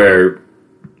where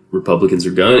Republicans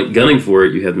are gunning for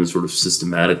it. You have them sort of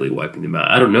systematically wiping them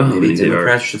out. I don't know how many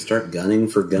Democrats should start gunning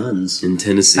for guns in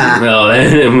Tennessee. Well,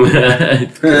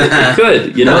 it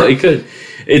could. It could.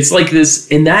 It's like this,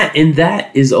 and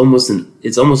that is almost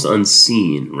it's almost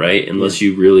unseen, right? Unless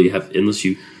you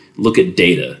look at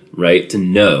data, right, to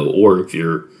know, or if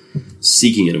you're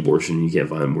seeking an abortion, you can't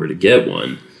find where to get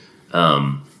one.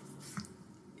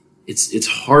 It's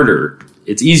harder.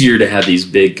 It's easier to have these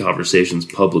big conversations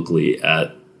publicly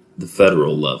at the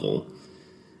federal level.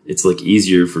 It's like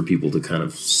easier for people to kind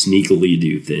of sneakily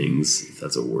do things, if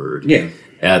that's a word,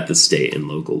 at the state and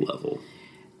local level.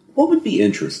 What would be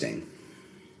interesting,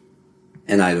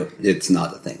 and it's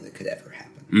not a thing that could ever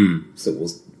happen. So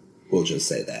we'll just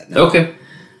say that. Now, Okay.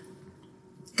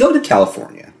 go to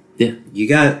California. Yeah. You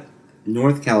got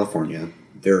North California.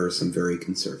 There are some very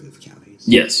conservative counties.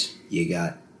 Yes. You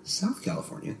got South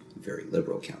California, very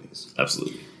liberal counties.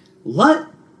 Absolutely. Let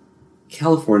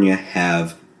California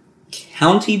have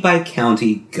county by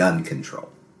county gun control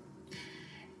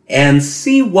and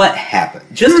see what happens.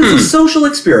 Just as a social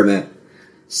experiment,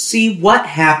 see what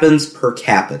happens per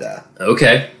capita.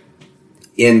 Okay.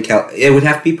 It would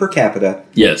have to be per capita.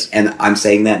 Yes. And I'm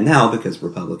saying that now because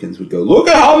Republicans would go, look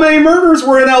at how many murders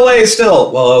were in LA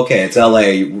still. Well, okay, it's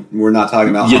LA. We're not talking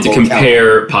about You have to Humboldt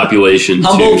compare County. population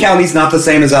Humboldt to... County's not the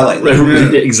same as LA.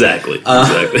 Exactly.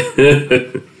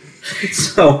 Exactly.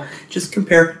 So just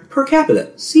compare per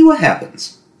capita. See what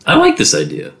happens. I like this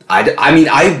idea. I mean,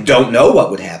 I don't know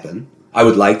what would happen. I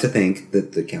would like to think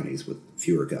that the counties with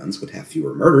fewer guns would have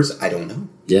fewer murders. I don't know.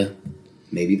 Yeah.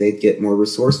 Maybe they'd get more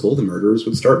resourceful. The murderers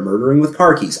would start murdering with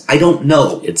car keys. I don't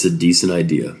know. It's a decent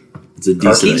idea. It's a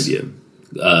Car decent keys?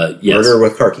 idea. Yes. Murder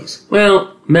with car keys.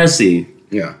 Well, messy.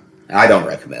 Yeah. I don't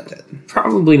recommend it.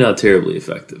 Probably not terribly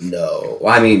effective. No.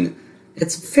 I mean,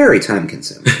 it's very time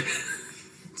consuming.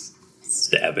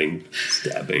 Stabbing.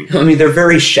 I mean, they're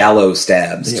very shallow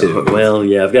stabs, too. Well,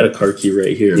 yeah, I've got a car key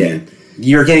right here. Yeah.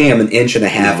 You're getting them 1.5 inches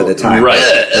at a time.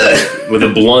 Right. With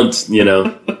a blunt,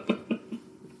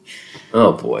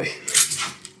 Oh, boy.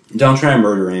 Don't try and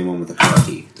murder anyone with a car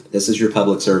key. This is your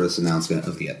public service announcement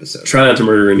of the episode. Try not to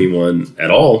murder anyone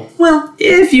at all. Well,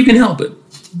 If you can help it.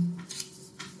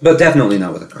 but definitely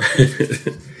not with a car key.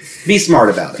 Be smart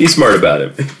about Be it. smart about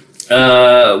it.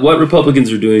 What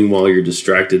Republicans are doing while you're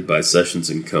distracted by Sessions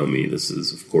and Comey. This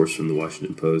is, of course, from the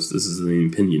Washington Post. This is in the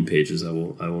opinion pages I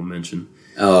will mention.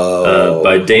 Oh.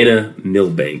 By Dana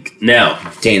Milbank. Now,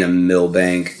 Dana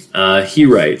Milbank. he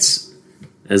writes,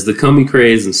 as the Comey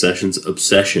craze and Sessions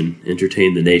obsession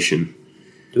entertain the nation.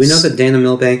 Do we know that Dana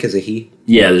Milbank is a he?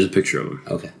 Yeah, there's a picture of him.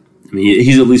 Okay. I mean,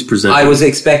 he's at least presented. I was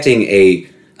expecting a,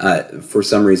 for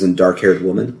some reason, dark-haired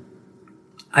woman.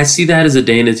 I see that as a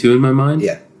Dana, too, in my mind.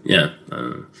 Yeah. Yeah.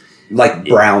 Like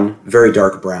brown, very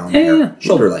dark brown hair. Yeah.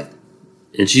 Shoulder length.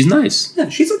 And she's nice. Yeah,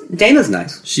 She's Dana's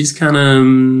nice. kind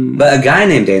of... But a guy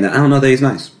named Dana, I don't know that he's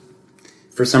nice.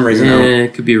 For some reason,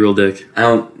 it could be a real dick. I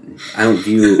don't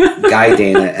view Guy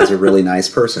Dana as a really nice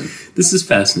person. This is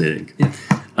fascinating.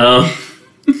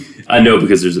 I know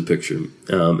because there's a picture.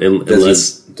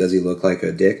 Does he look like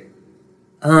a dick?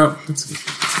 That's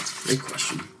a great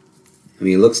question. I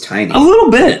mean, he looks tiny. A little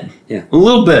bit. Yeah. A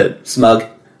little bit. Smug.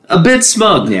 A bit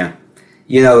smug. Yeah.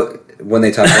 You know, when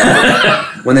they talk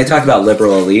about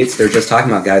liberal elites, they're just talking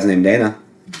about guys named Dana.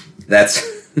 That's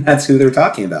who they're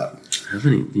talking about. How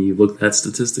many? Can you look that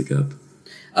statistic up?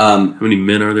 How many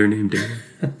men are there named Dana?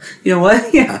 You know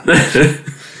what? Yeah.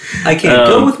 I can't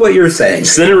go with what you're saying.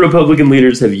 Senate Republican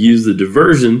leaders have used the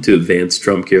diversion to advance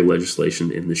Trump care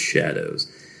legislation in the shadows.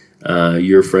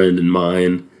 Your friend and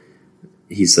mine,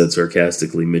 he said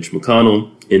sarcastically, Mitch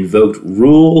McConnell, invoked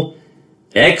Rule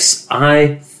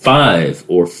XI-5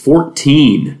 or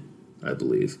 14, I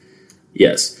believe.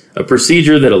 Yes, a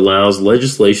procedure that allows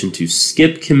legislation to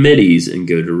skip committees and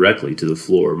go directly to the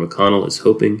floor. McConnell is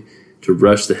hoping to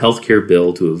rush the health care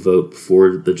bill to a vote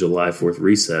before the July 4th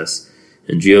recess,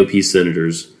 and GOP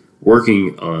senators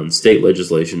working on state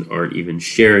legislation aren't even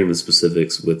sharing the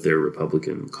specifics with their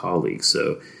Republican colleagues,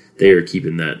 so they are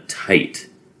keeping that tight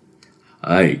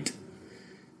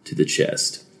to the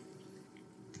chest.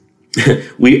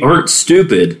 We aren't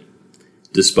stupid,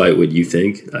 despite what you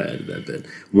think. I added that bit.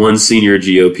 One senior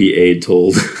GOP aide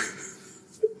told...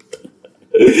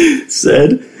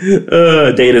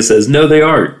 Dana says, no, they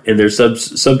aren't, and their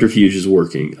subterfuge is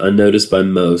working. Unnoticed by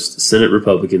most, Senate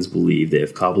Republicans believe they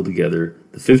have cobbled together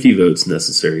the 50 votes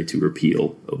necessary to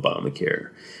repeal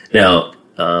Obamacare. Now,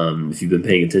 if you've been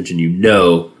paying attention, you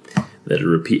know that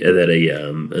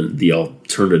the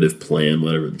alternative plan,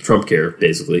 whatever, Trump Care,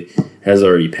 basically, has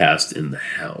already passed in the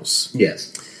House.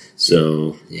 Yes.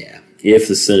 So, yeah, if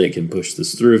the Senate can push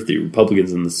this through, if the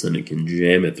Republicans in the Senate can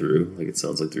jam it through, like it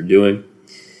sounds like they're doing,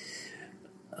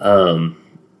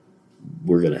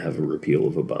 we're going to have a repeal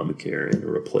of Obamacare and a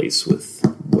replace with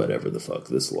whatever the fuck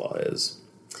this law is.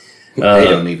 They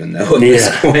don't even know at this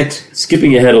point.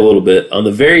 Skipping ahead a little bit, on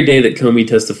the very day that Comey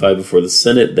testified before the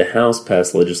Senate, the House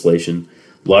passed legislation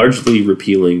largely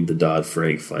repealing the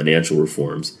Dodd-Frank financial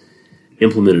reforms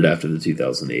implemented after the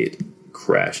 2008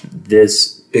 crash.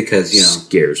 This Because,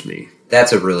 scares me.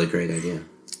 that's a really great idea.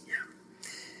 Yeah.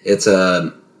 It's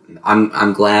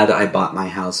I'm glad I bought my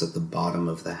house at the bottom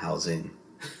of the housing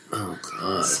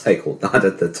cycle, not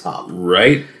at the top.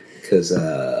 Right? Because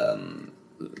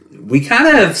we kind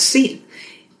of have seen...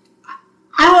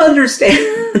 I don't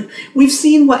understand. We've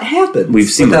seen what happens. We've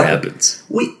seen what happens.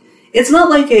 It's not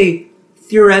like a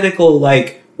theoretical,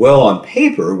 on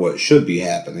paper, what should be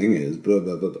happening is blah,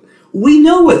 blah, blah, blah. We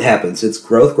know what happens. It's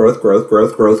growth,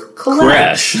 collapse.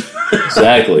 Crash.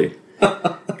 Exactly.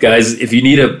 Guys, if you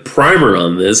need a primer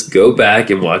on this, go back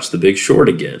and watch The Big Short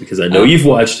again, because I know you've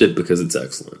watched it because it's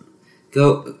excellent.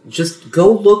 Go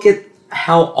look at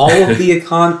how all of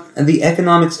the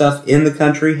economic stuff in the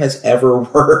country has ever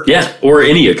worked. Yeah, or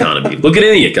any economy. Look at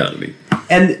any economy.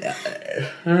 And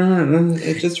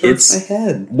it just hurts my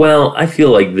head. Well, I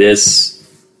feel like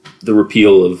the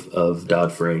repeal of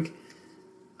Dodd-Frank,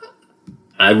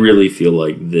 I really feel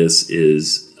like this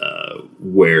is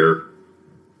where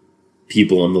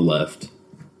people on the left,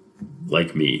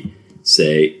 like me,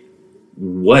 say,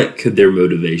 what could their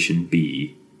motivation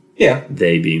be? Yeah.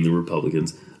 They being the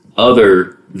Republicans,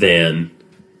 other than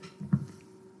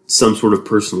some sort of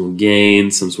personal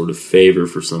gain, some sort of favor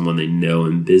for someone they know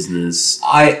in business.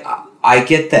 I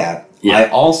get that. Yeah. I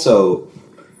also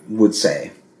would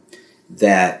say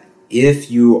that if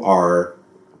you are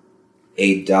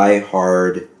a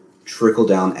diehard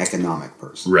trickle-down economic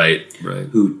person, Right.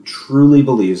 who truly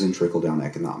believes in trickle-down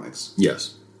economics,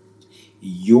 Yes.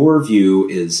 your view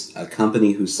is a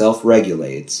company who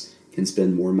self-regulates can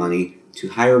spend more money to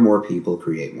hire more people,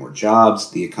 create more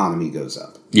jobs, the economy goes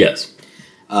up. Yes.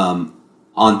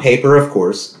 On paper, of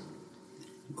course,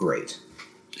 great.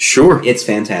 Sure. It's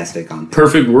fantastic on paper.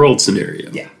 Perfect world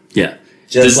scenario. Yeah. Yeah.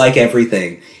 Just like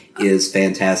everything is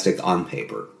fantastic on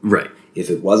paper. Right. If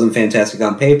it wasn't fantastic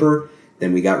on paper,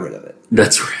 then we got rid of it.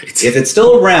 That's right. If it's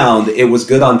still around, it was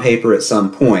good on paper at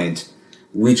some point.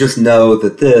 We just know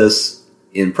that this,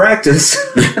 in practice...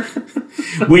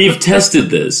 We've tested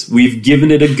this. We've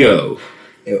given it a go.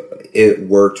 It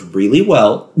worked really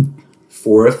well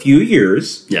for a few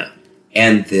years. Yeah.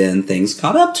 And then things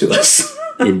caught up to us.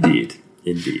 Indeed.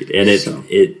 And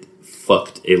it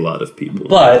fucked a lot of people,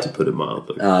 But to put it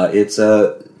mildly.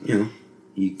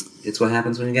 It's what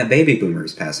happens when you got baby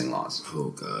boomers passing laws. Oh,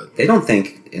 God. They don't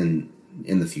think in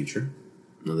the future.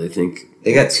 No, they think...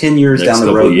 They got 10 years Next down the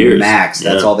couple road years. max.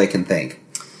 That's Yeah. all they can think.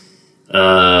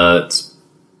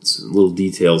 It's little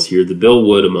details here. The bill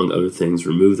would, among other things,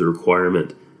 remove the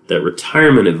requirement that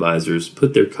retirement advisors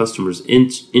put their customers'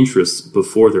 interests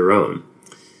before their own.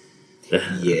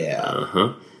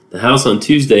 Yeah. The House on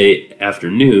Tuesday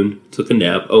afternoon took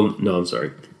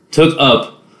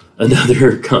up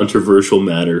another controversial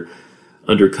matter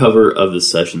under cover of the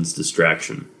session's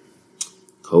distraction.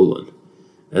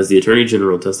 As the Attorney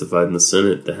General testified in the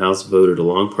Senate, the House voted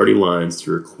along party lines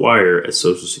to require a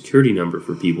Social Security number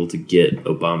for people to get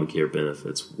Obamacare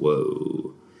benefits.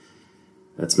 Whoa.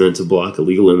 That's meant to block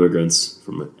illegal immigrants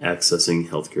from accessing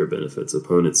health care benefits.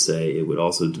 Opponents say it would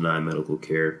also deny medical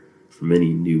care for many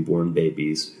newborn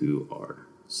babies who are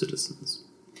citizens,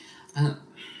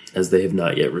 as they have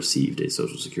not yet received a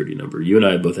Social Security number. You and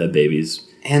I both had babies.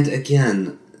 And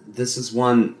again, this is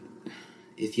one,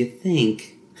 if you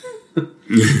think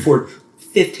for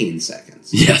 15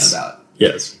 seconds about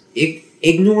Yes.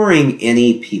 ignoring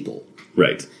any people.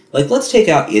 Right. Let's take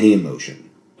out any emotion.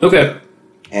 Okay.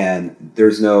 And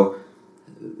there's no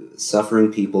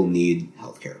suffering people need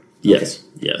healthcare. Yes.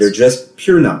 Okay. Yes. They're just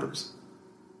pure numbers.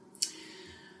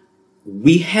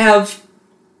 We have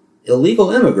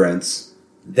illegal immigrants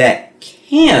that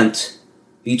can't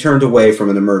be turned away from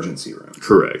an emergency room.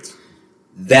 Correct.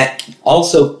 That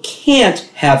also can't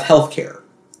have health care.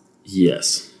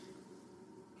 Yes.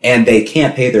 And they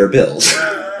can't pay their bills.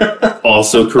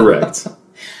 Also correct.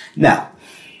 Now,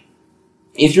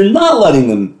 if you're not letting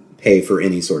them pay for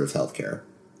any sort of health care,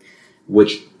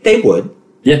 which they would.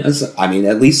 Yeah. I mean,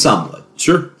 at least some would.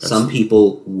 Sure. Some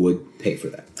people would pay for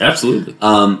that. Absolutely.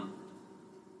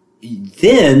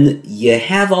 Then you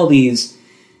have all these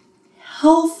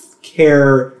health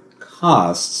care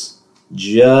costs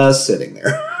just sitting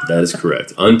there. That is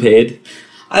correct. Unpaid.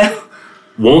 I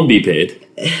Won't be paid.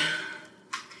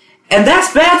 And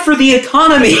that's bad for the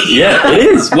economy. Yeah, it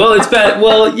is. Well, it's bad.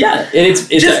 Well, yeah. And it's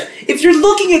Just, if you're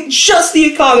looking at just the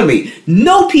economy,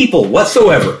 no people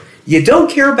whatsoever, you don't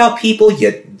care about people,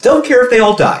 you don't care if they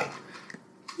all die,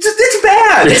 It's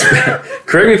bad.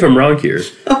 Correct me if I'm wrong here.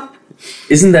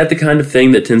 Isn't that the kind of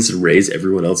thing that tends to raise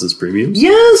everyone else's premiums?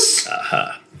 Yes.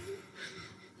 Aha.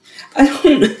 I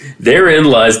don't. Therein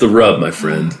lies the rub, my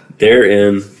friend.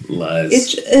 Therein lies.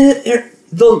 It's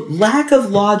the lack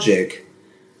of logic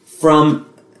from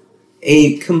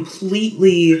a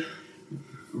completely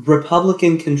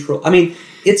Republican control. I mean,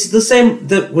 it's the same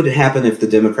that would happen if the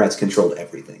Democrats controlled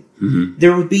everything. Mm-hmm.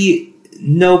 There would be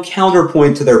no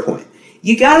counterpoint to their point.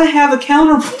 You gotta have a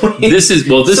counterpoint. This is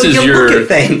so you your look at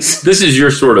things. This is your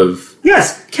sort of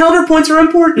Yes, counterpoints are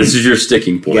important. this is your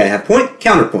sticking point. You gotta have point,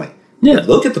 counterpoint. Yeah. You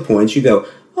look at the points, you go,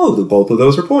 oh, both of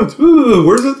those are points. Ooh,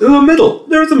 where's the middle?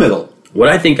 There's the middle. What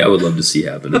I think I would love to see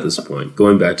happen at this point,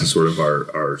 going back to sort of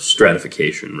our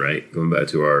stratification, right? Going back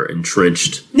to our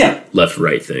entrenched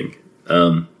left-right thing.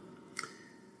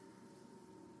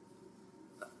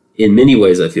 In many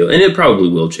ways, I feel, and it probably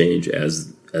will change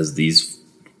as these,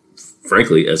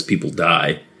 frankly, as people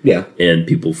die. Yeah. And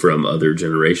people from other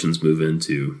generations move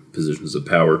into positions of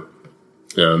power,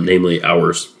 namely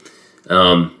ours.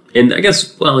 And I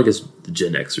guess the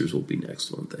Gen Xers will be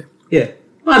next, won't they? Yeah.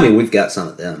 Well, I mean, we've got some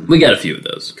of them. We got a few of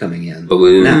those coming in. But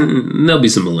there'll be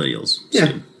some millennials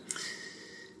soon.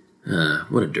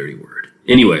 What a dirty word.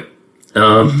 Anyway.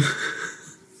 They're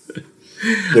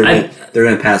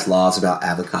going to pass laws about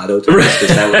avocado toast. Is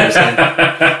that what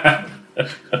you're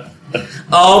saying?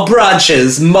 All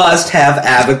brunches must have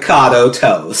avocado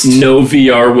toast. No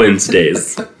VR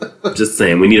Wednesdays. Just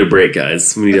saying, we need a break,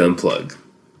 guys. We need to unplug.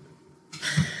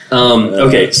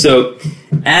 Okay, so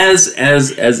as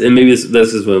and maybe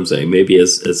this is what I'm saying. Maybe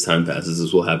as time passes,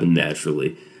 this will happen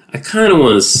naturally. I kind of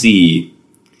want to see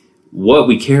what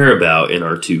we care about in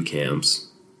our two camps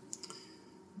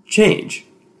change.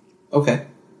 Okay.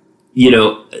 You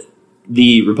know,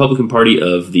 the Republican Party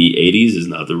of the 80s is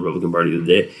not the Republican Party of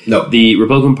the day. No. The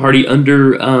Republican Party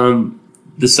under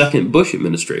the second Bush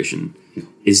administration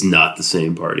is not the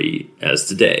same party as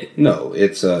today. No,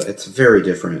 it's very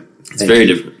different. It's very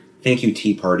different. Thank you,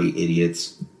 Tea Party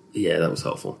idiots. Yeah, that was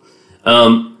helpful.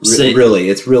 Really,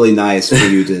 it's really nice for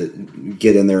you to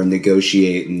get in there and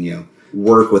negotiate and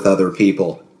work with other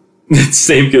people.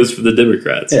 Same goes for the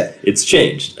Democrats. Yeah. It's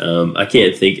changed. I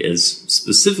can't think as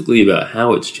specifically about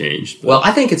how it's changed. Well,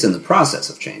 I think it's in the process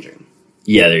of changing.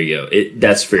 Yeah, there you go.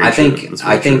 That's very true.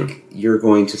 I think you're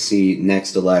going to see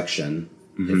next election,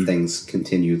 if things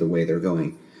continue the way they're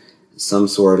going, some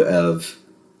sort of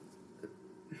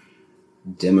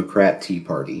Democrat Tea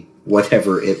Party,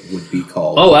 whatever it would be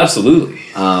called. Oh, absolutely.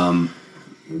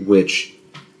 Which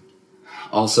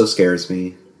also scares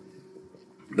me.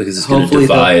 Because it's going to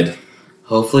divide.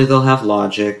 Hopefully they'll have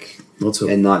logic. Let's hope.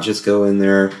 And not just go in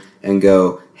there and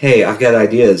go, hey, I've got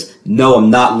ideas. No, I'm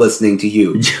not listening to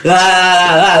you.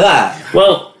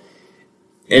 Well,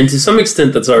 and to some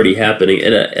extent that's already happening.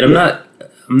 And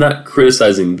I'm not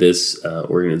criticizing this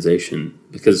organization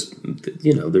because,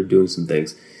 they're doing some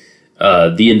things.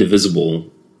 The Indivisible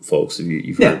folks, if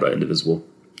you've heard about Indivisible.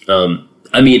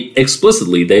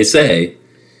 Explicitly they say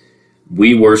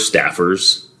we were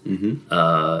staffers.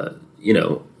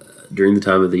 During the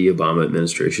time of the Obama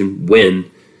administration,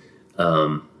 when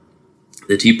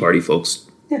the Tea Party folks,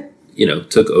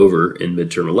 took over in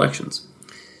midterm elections,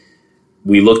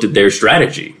 we looked at their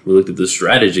strategy. We looked at the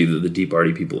strategy that the Tea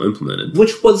Party people implemented,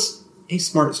 which was a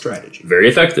smart strategy, very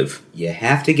effective. You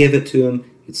have to give it to them.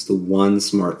 It's the one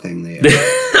smart thing they have.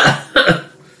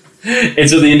 And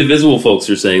so the Indivisible folks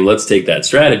are saying, let's take that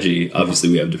strategy. Obviously,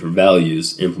 we have different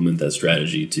values. Implement that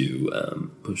strategy to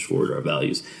push forward our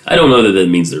values. I don't know that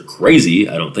means they're crazy.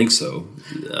 I don't think so.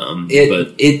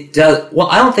 But it does. Well,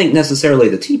 I don't think necessarily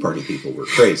the Tea Party people were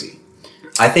crazy.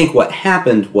 I think what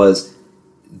happened was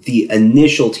the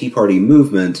initial Tea Party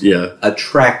movement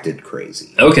attracted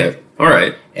crazy. Okay. All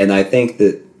right. And I think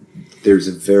that there's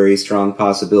a very strong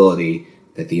possibility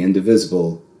that the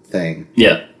Indivisible thing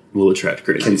will attract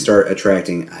crazy. Can start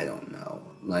attracting, I don't know,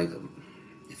 like,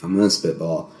 if I'm going to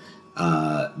spitball,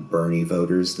 Bernie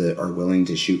voters that are willing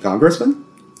to shoot congressmen?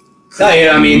 If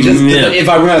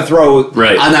I'm going to throw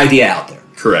an idea out there.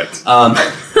 Correct.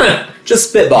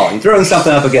 Just spitballing, throwing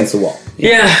something up against the wall.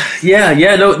 Yeah.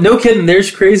 No kidding. There's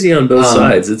crazy on both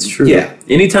sides. It's true. Yeah.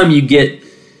 Anytime you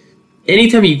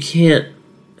can't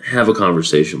have a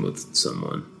conversation with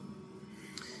someone,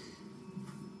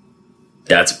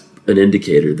 that's an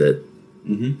indicator that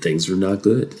things are not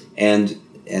good. And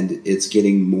it's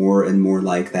getting more and more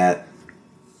like that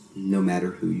no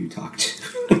matter who you talk to.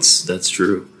 That's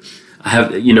true.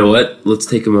 You know what? Let's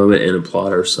take a moment and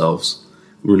applaud ourselves.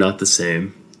 We're not the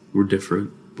same. We're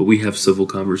different. But we have civil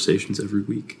conversations every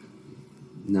week.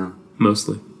 No.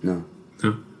 Mostly. No.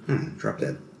 No. Drop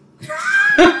dead.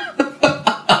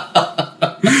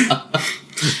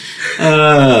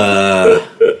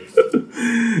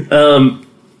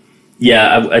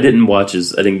 Yeah, I didn't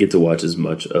get to watch as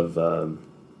much of the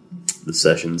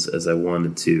sessions as I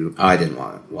wanted to. I didn't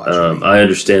want to watch. I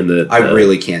understand that. I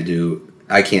really can't do.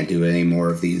 I can't do any more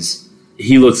of these.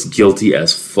 He looks guilty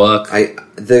as fuck.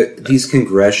 These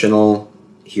congressional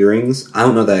hearings. I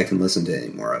don't know that I can listen to any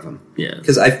more of them. Yeah,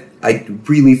 because I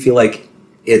really feel like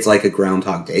it's like a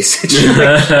Groundhog Day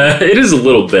situation. It is a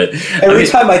little bit. Every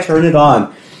time I turn it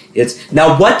on, it's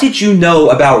now. What did you know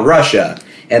about Russia?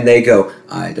 And they go,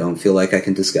 I don't feel like I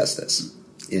can discuss this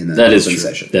in an open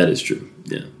session. That is true.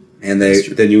 Yeah. And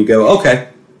then you go, okay.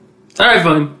 All right,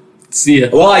 fine. See ya.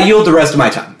 Well, I yield the rest of my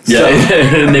time. Yeah, So.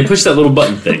 and they push that little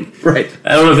button thing. Right.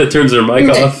 I don't know if it turns their mic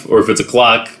off or if it's a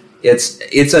clock. It's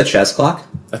a chess clock.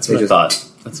 That's what I thought.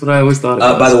 That's what I always thought it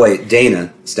was. By the way,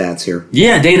 Dana stats here.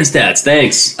 Yeah, Dana stats.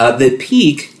 Thanks. The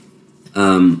peak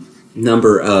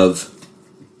number of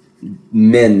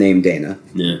men named Dana,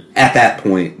 at that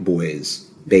point,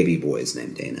 baby boys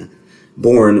named Dana,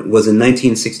 born was in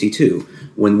 1962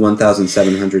 when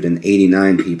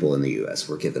 1,789 people in the U.S.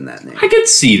 were given that name. I could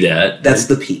see that. That's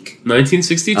the peak.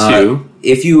 1962.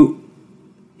 If you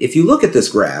look at this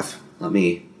graph, let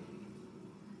me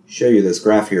show you this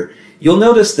graph here. You'll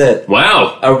notice that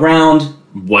around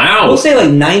we'll say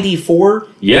like 94,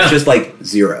 it's just like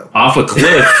zero. Off a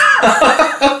cliff.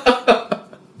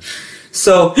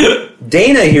 So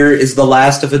Dana here is the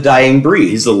last of a dying breed.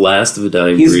 He's the last of a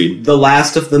dying He's breed. the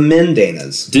last of the men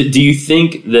Danas. Do you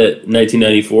think that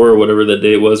 1994 or whatever that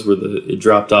day was where it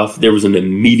dropped off, there was an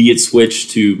immediate switch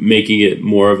to making it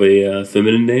more of a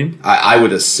feminine name? I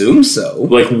would assume so.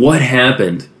 Like, what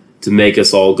happened to make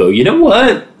us all go, you know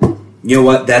what? You know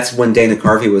what? That's when Dana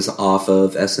Carvey was off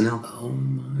of SNL. Oh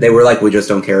my. They were like, we just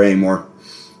don't care anymore.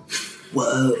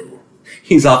 Whoa.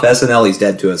 He's off SNL. He's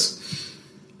dead to us.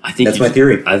 That's my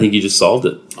theory. I think you just solved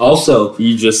it. Also,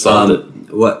 you just solved it.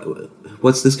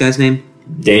 What's this guy's name?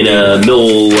 Dana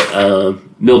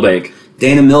Milbank.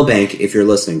 Dana Milbank, if you're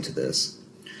listening to this.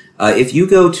 If you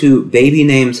go to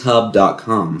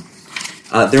babynameshub.com,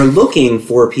 they're looking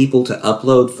for people to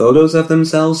upload photos of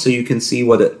themselves so you can see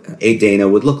what a Dana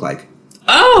would look like.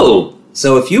 Oh!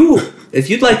 So if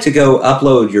you'd like to go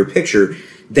upload your picture,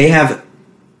 they have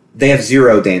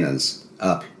 0 Danas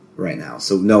up right now,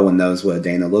 so no one knows what a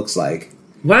Dana looks like.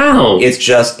 Wow. It's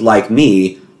just like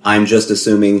me. I'm just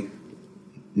assuming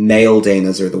male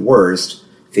Danas are the worst.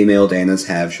 Female Danas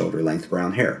have shoulder-length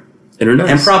brown hair. And are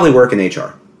nice. And probably work in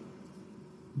HR.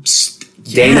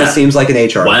 Dana seems like an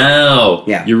HR. Wow.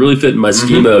 Yeah. You're really fitting my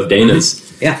schema of Danas.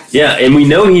 Mm-hmm. Yeah. Yeah, and we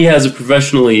know he has a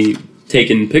professionally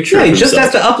taken picture of he himself. just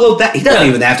has to upload that. He doesn't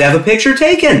even have to have a picture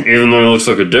taken. Even though it looks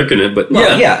like a dick in it, but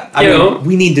I mean,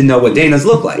 we need to know what Danas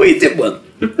look like. We did one.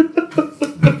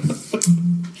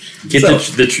 Get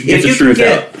the truth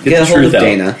out. Get a hold of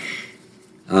Dana.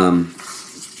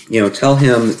 Tell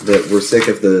him that we're sick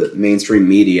of the mainstream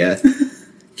media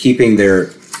keeping their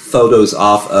photos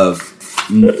off of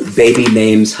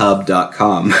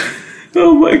babynameshub.com.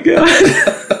 Oh my god.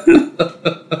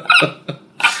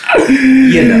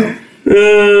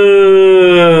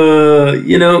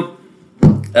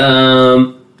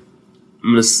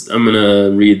 I'm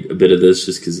gonna read a bit of this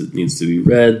just because it needs to be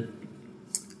read.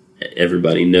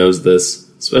 Everybody knows this.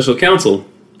 Special counsel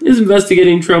is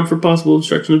investigating Trump for possible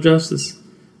obstruction of justice,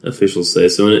 officials say.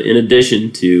 So in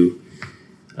addition to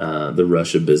the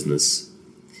Russia business,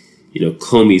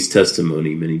 Comey's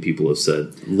testimony, many people have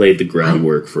said, laid the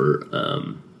groundwork for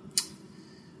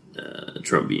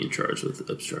Trump being charged with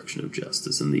obstruction of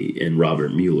justice, and Bob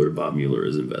Mueller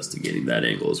is investigating that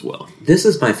angle as well. This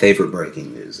is my favorite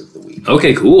breaking news of the week.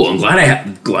 Okay, cool. I'm glad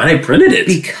I printed it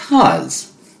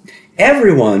because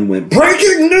everyone went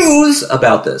breaking news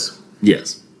about this.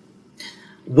 Yes.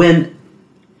 When,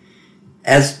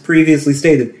 as previously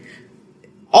stated,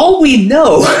 all we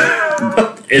know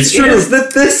it's true is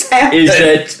that this happened. Is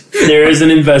that there is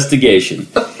an investigation,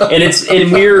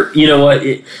 and we're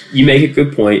you make a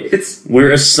good point.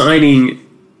 We're assigning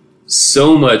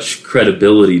so much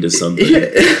credibility to something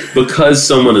because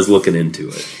someone is looking into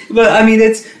it. But I mean,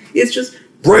 it's just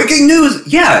breaking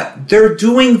news. Yeah, they're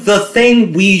doing the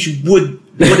thing we would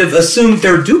have assumed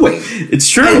they're doing. It's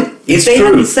true. And if they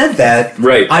hadn't said that,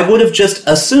 right, I would have just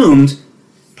assumed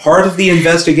part of the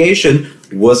investigation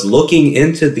was looking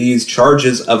into these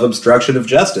charges of obstruction of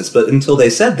justice. But until they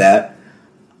said that,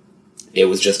 it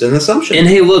was just an assumption. And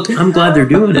hey, look, I'm glad they're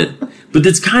doing it. But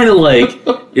it's kind of like,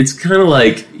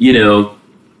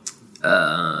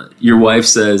 your wife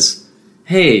says,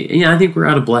 hey, I think we're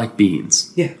out of black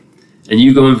beans. Yeah. and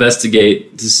you go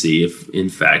investigate to see if, in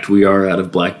fact, we are out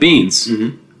of black beans.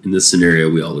 Mm-hmm. In this scenario,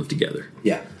 we all live together.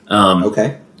 Yeah.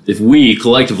 Okay. If we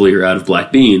collectively are out of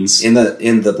black beans in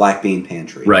the black bean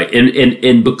pantry, right?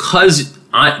 And because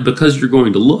you're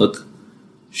going to look,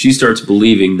 she starts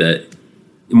believing that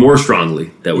more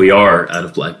strongly that we are out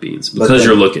of black beans because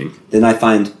you're looking. Then I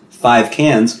find 5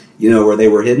 cans. You know where they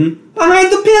were hidden?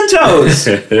 Behind the Pintos.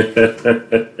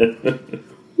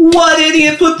 What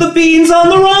idiot put the beans on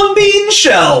the wrong bean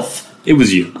shelf? It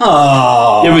was you.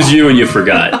 Oh, it was you, and you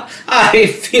forgot. I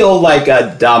feel like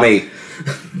a dummy.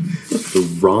 The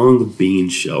wrong bean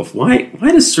shelf. Why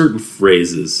do certain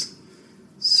phrases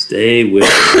stay with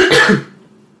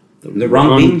the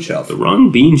wrong bean shelf? The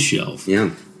wrong bean shelf.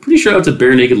 Yeah. Pretty sure that's a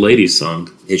Bare Naked Ladies song.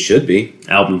 It should be.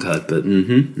 Album cut, but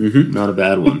not a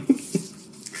bad one.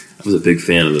 I was a big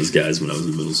fan of those guys when I was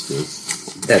in middle school.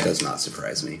 That does not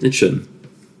surprise me. It shouldn't.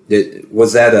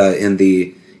 Was that in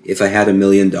the If I Had $1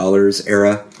 Million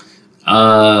era?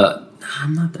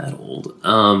 I'm not that old.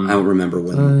 I don't remember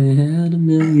when. I had $1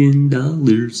 million.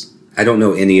 I don't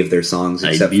know any of their songs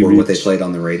except for what they played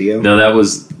on the radio. No,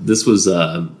 this was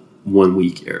 1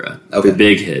 Week era. Okay. The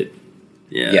big hit.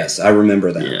 Yeah. Yes, I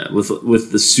remember that. Yeah,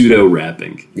 with the pseudo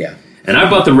rapping. Yeah. And I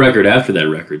bought the record after that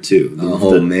record too.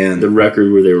 Man. The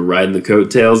record where they were riding the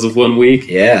coattails of 1 Week.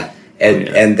 Yeah.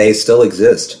 And they still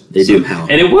exist. They somehow.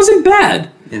 do. And it wasn't bad.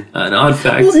 Yeah. An odd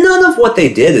fact. Well, none of what they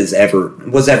did was ever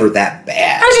that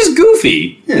bad. It's just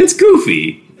goofy. Yeah. It's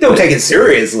goofy. Don't take it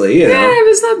seriously, you know. Yeah,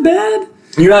 it's not bad.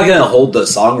 You're not going to hold the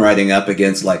songwriting up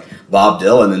against like Bob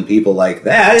Dylan and people like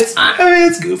that. It's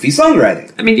goofy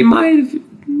songwriting. I mean, you might.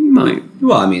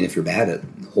 Well, I mean, if you're bad at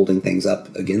holding things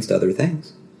up against other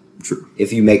things. True.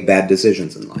 If you make bad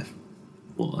decisions in life.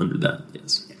 Well, under that,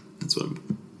 yes. Yeah. That's what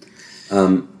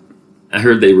I'm... I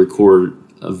heard they record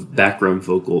a background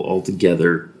vocal all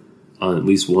together on at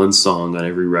least one song on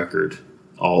every record,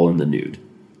 all in the nude.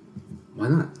 Why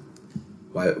not?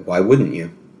 Why wouldn't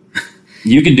you?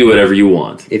 You can do whatever you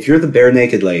want. If you're the Bare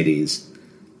Naked Ladies,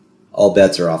 all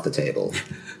bets are off the table.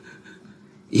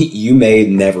 You may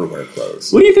never wear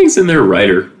clothes. What do you think's in their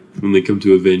rider when they come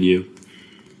to a venue?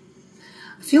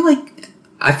 I feel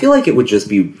like it would just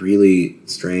be really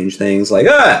strange things like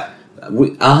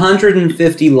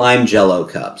 150 lime Jello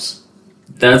cups.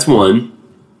 That's one.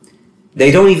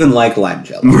 They don't even like lime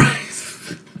Jello. Right.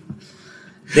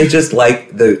 They just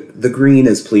like the green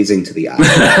is pleasing to the eye.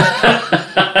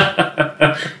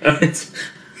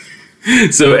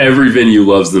 So every venue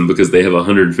loves them because they have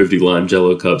 150 lime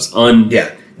Jello cups.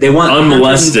 They want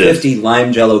unmolested. 150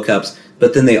 lime Jello cups,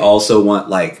 but then they also want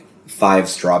like 5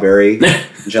 strawberry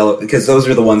Jello because those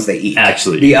are the ones they eat.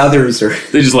 Actually, the others are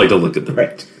they just like to look at them.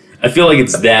 Right. I feel like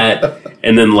it's that,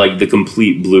 and then like the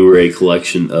complete Blu-ray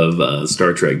collection of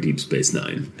Star Trek: Deep Space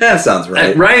Nine. That sounds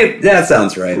right. Right. That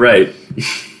sounds right. Right.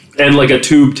 And like a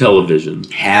tube television.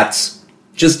 Hats.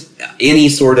 Just any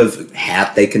sort of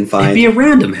hat they can find. It'd be a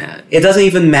random hat. It doesn't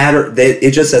even matter.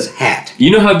 It just says hat.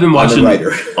 You know how I've been watching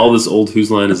all this old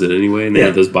Whose Line Is It Anyway? And they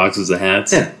have those boxes of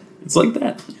hats? Yeah. It's like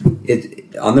that.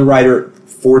 On the rider,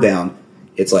 4 down,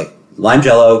 it's like lime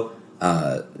Jello,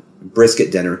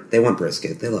 brisket dinner. They want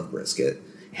brisket. They love brisket.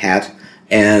 Hat,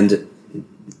 and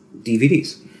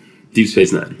DVDs. Deep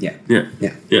Space Nine. Yeah.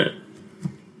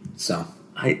 So.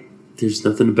 There's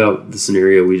nothing about the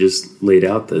scenario we just laid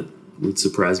out that would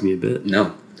surprise me a bit.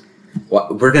 No. Well,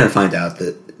 we're going to find out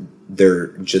that they're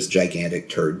just gigantic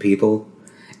turd people,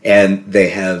 and they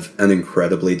have an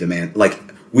incredibly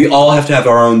we all have to have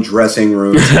our own dressing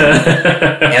room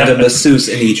and a masseuse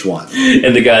in each one.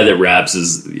 And the guy that raps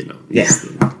is,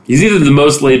 he's either the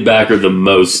most laid back or the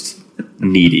most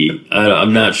needy.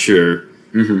 I'm not sure.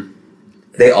 Mm-hmm.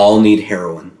 They all need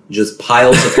heroin. Just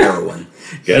piles of heroin.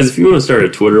 Guys, if you want to start a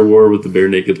Twitter war with the Bare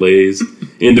Naked Ladies,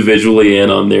 individually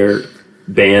and on their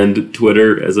band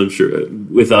Twitter, as I'm sure,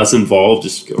 with us involved,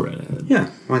 just go right ahead. Yeah,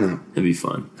 why not? It'd be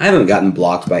fun. I haven't gotten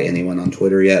blocked by anyone on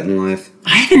Twitter yet in life.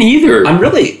 I haven't either. I'm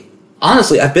really,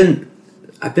 honestly, I've been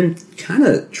kind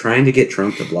of trying to get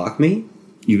Trump to block me.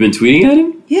 You've been tweeting at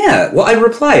him? Yeah, well, I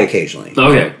reply occasionally.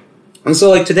 Okay. And so,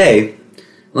 like today,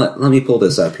 let me pull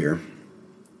this up here.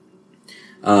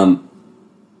 And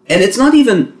it's not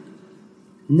even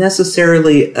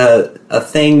necessarily a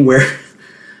thing where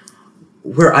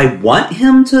I want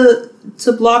him to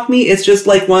block me. It's just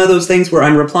like one of those things where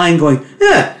I'm replying going,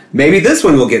 maybe this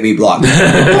one will get me blocked. We'll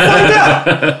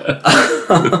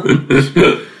find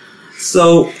out.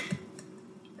 So,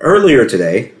 earlier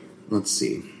today, let's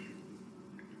see.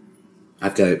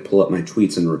 I've got to pull up my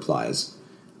tweets and replies.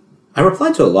 I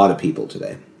replied to a lot of people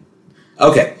today.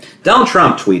 Okay, Donald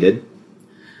Trump tweeted,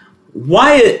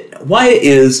 Why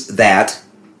is that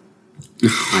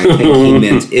I think he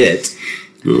meant it.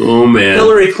 Oh, man.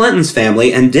 Hillary Clinton's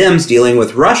family and Dems dealing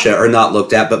with Russia are not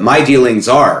looked at, but my dealings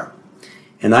are.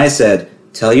 And I said,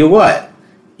 tell you what,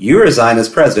 you resign as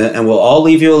president and we'll all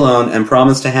leave you alone and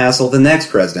promise to hassle the next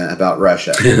president about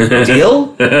Russia.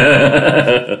 Deal?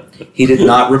 He did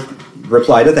not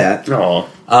reply to that. Aw.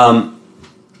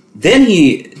 Then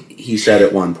he said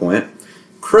at one point,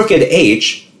 Crooked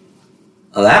H,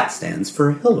 that stands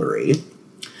for Hillary,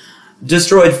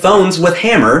 destroyed phones with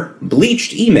hammer,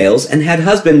 bleached emails, and had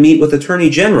husband meet with Attorney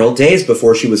General days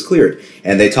before she was cleared.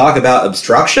 And they talk about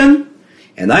obstruction?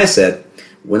 And I said,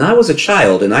 when I was a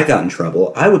child and I got in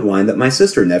trouble, I would whine that my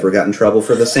sister never got in trouble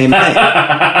for the same thing.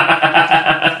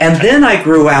 And then I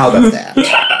grew out of that.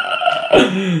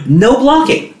 No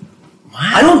blocking.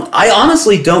 Wow. I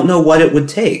honestly don't know what it would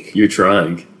take. You're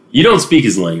trying. You don't speak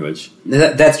his language.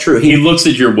 That's true. He looks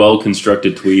at your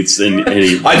well-constructed tweets and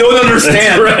he... I don't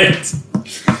understand. That's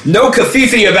right. No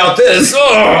kafifi about this.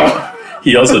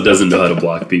 He also doesn't know how to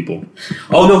block people.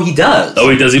 Oh, no, he does.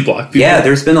 Oh, does he block people? Yeah,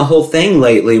 there's been a whole thing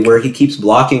lately where he keeps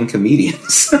blocking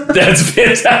comedians. That's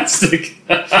fantastic.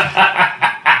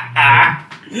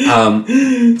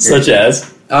 Such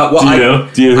as? Well,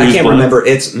 Do you know I who's can't blocked? remember.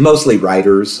 It's mostly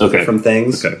writers from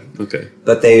things. Okay.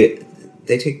 But they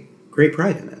take great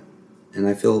pride in it. And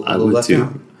I feel a little would left too.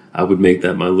 out. I would make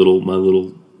that my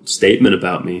little statement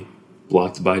about me.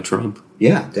 Blocked by Trump.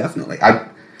 Yeah, definitely.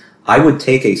 I would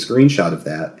take a screenshot of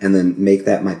that and then make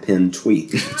that my pinned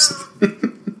tweet.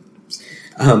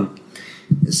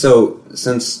 So,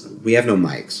 since we have no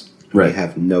mics, we Right.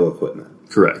 have no equipment.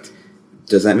 Correct.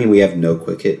 Does that mean we have no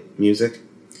quick hit music?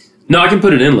 No, I can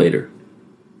put it in later.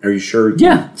 Are you sure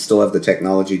Yeah. you still have the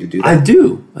technology to do that? I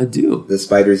do. The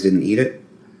spiders didn't eat it?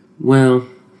 Well,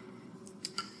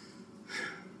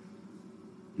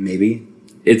 Maybe?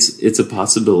 it's a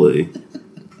possibility.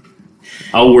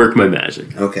 I'll work my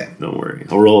magic. Okay. Don't worry.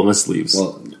 I'll roll up my sleeves.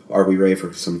 Well, are we ready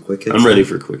for some quick hits? I'm ready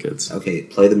for quick hits. Okay,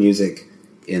 play the music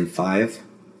in 5,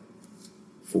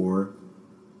 4,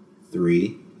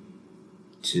 3,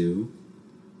 2,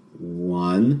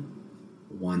 1,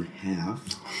 1/2,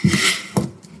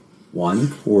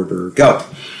 1/4, go!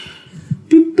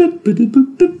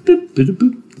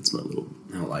 That's my little...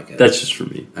 I don't like it. That's just for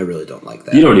me. I really don't like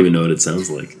that. You don't even know what it sounds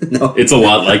like. No. It's a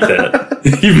lot like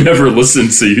that. You've never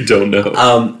listened, so you don't know.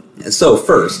 So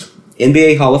first,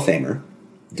 NBA Hall of Famer,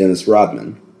 Dennis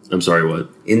Rodman. I'm sorry, what?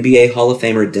 NBA Hall of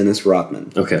Famer Dennis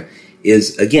Rodman Okay.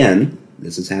 is, again,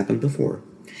 this has happened before,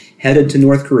 headed to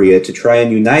North Korea to try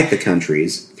and unite the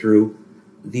countries through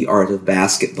the art of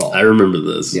basketball. I remember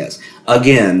this. Yes.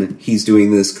 Again, he's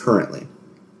doing this currently.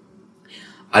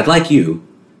 I'd like you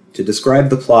to describe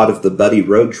the plot of the Buddy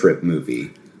Road Trip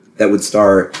movie that would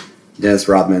star Dennis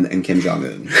Rodman and Kim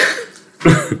Jong-un.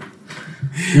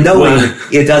 Knowing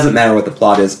it doesn't matter what the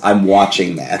plot is, I'm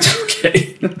watching that.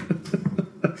 Okay.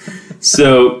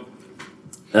 So,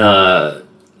 I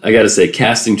gotta say,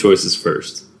 casting choices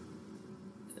first.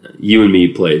 You and me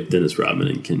played Dennis Rodman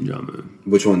and Kim Jong-un.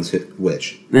 Which one's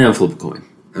which? Now flip a coin.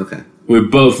 Okay. We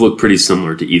both look pretty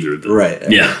similar to either of them. Right.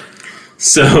 Yeah.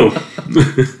 So,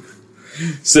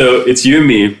 so it's you and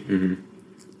me.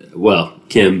 Mm-hmm. Well,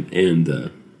 Kim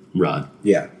and Rod.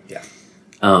 Yeah.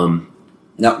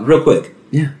 Now, real quick.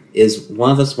 Yeah. Is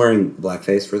one of us wearing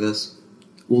blackface for this?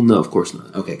 Well, no, of course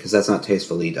not. Okay, because that's not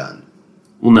tastefully done.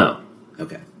 Well, no.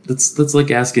 Okay. That's like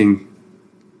asking.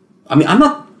 I mean, I'm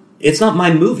not... It's not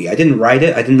my movie. I didn't write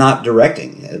it. I'm not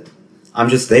directing it. I'm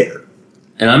just there.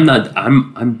 And I'm not.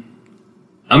 I'm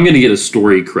going to get a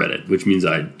story credit, which means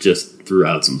I just threw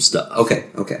out some stuff. Okay.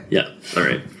 Yeah. All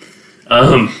right.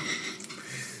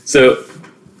 So,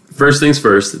 first things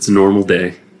first. It's a normal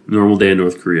day. Normal day in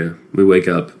North Korea. We wake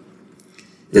up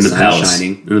in the sun is palace.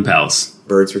 shining. In the palace.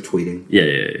 Birds are tweeting.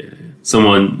 Yeah.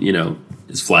 Someone,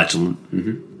 is flatulent.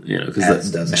 Mm-hmm. Because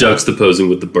As does happen. juxtaposing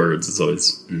with the birds is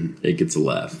always it gets a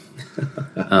laugh.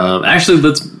 Actually,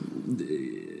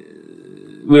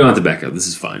 we don't have to back up. This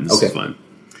is fine. This is fine.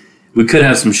 We could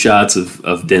have some shots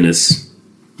of Dennis.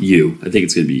 I think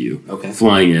it's going to be you. Okay.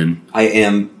 Flying in. I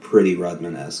am pretty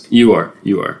Rodman-esque. You are.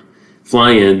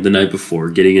 Flying in the night before,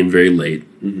 getting in very late,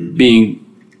 being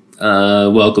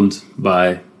welcomed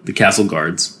by the castle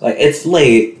guards. Like, it's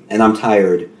late, and I'm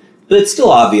tired, but it's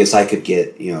still obvious I could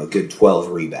get, a good 12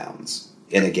 rebounds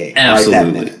in a game. Right that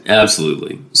minute.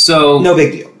 Absolutely. So, No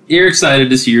big deal. you're excited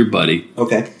to see your buddy.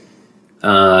 Okay.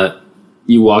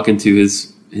 You walk into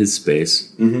his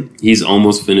space. Mm-hmm. He's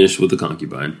almost finished with the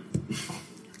concubine.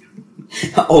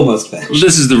 Almost finished.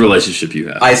 This is the relationship you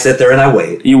have. I sit there and I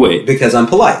wait. You wait. Because I'm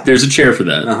polite. There's a chair for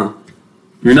that. Uh-huh.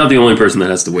 You're not the only person that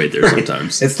has to wait there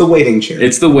sometimes. It's the waiting chair.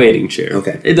 It's the waiting chair.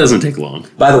 Okay. It doesn't take long.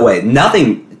 By the way,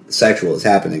 nothing sexual is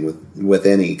happening with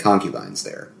any concubines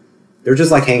there. They're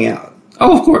just like hanging out.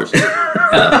 Oh, of course.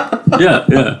 Yeah.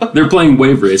 They're playing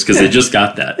Wave Race because they just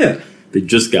got that. Yeah. They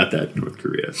just got that in North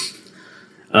Korea.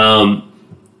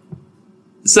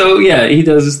 So, yeah, he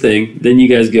does his thing. Then you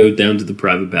guys go down to the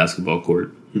private basketball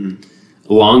court. Mm-hmm.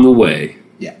 Along the way,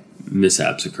 Yeah.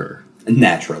 mishaps occur.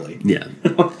 Naturally. Yeah.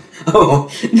 Oh,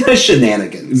 the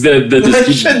shenanigans. The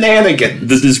The shenanigans.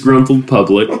 the disgruntled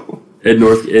public in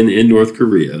North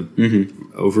Korea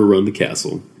Mm-hmm. overrun the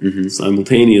castle.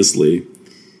 Simultaneously,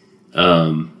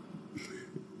 Alec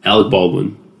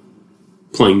Baldwin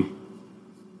playing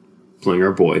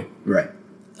our boy Right.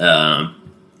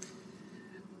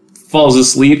 falls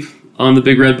asleep on the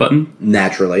big red button.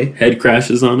 Naturally. Head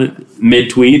crashes on it mid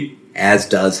tweet. As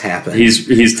does happen.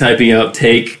 He's typing out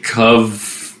take cov.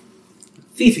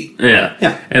 Fifi. Yeah.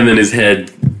 Yeah. And then his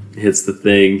head hits the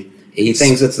thing. He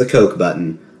thinks it's the Coke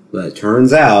button, but it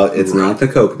turns out it's not the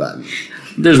Coke button.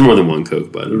 There's more than one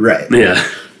Coke button. Right. Yeah.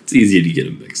 It's easy to get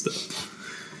them mixed up.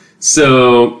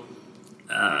 So,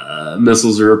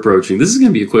 missiles are approaching. This is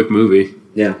going to be a quick movie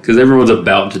Yeah. because everyone's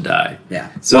about to die. Yeah.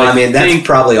 So well, I I mean, that's think-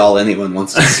 probably all anyone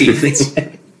wants to see.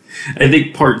 I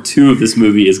think part 2 of this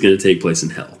movie is going to take place in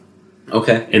hell.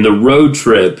 Okay. And the road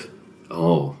trip,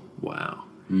 oh, wow.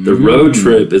 The road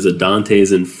trip is a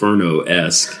Dante's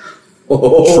Inferno-esque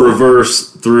traverse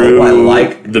through Oh, I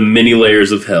like- the many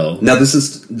layers of hell. Now this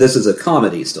is a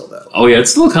comedy still though. Oh yeah,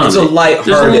 it's still a comedy. It's a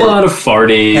lighthearted There's a lot of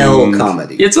farting. hell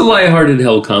comedy. It's a lighthearted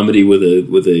hell comedy with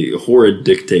a horrid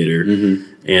dictator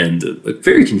and a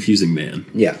very confusing man.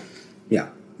 Yeah. Yeah.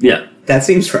 Yeah, That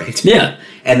seems right. yeah.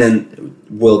 And then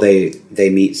will they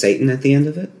meet Satan at the end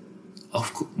of it?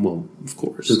 Of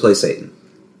course. Who plays Satan?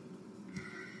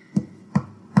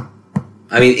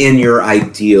 I mean, in your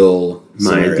ideal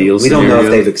scenario. ideal We don't know if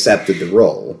scenario? they've accepted the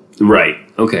role. Right.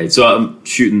 Okay. So I'm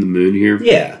shooting the moon here.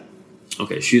 Yeah.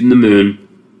 Okay, shooting the moon.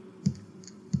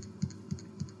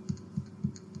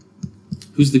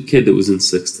 Who's the kid that was in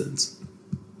Sixth Sense?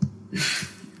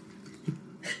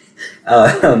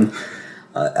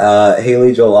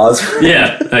 Haley Joel Osment.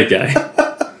 Yeah, that guy.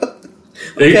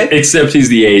 Okay. Except he's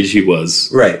the age he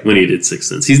was Right. when he did Sixth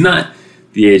Sense. He's not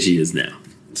the age he is now.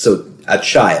 So a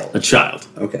child. A child.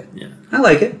 Okay. Yeah. I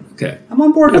like it. Okay. I'm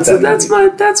on board with that. That's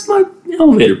movie. my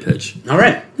elevator pitch. All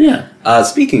right. Yeah.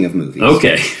 Speaking of movies.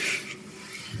 Okay.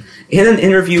 In an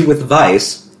interview with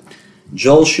Vice,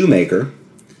 Joel Schumacher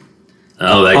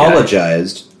Oh, that guy.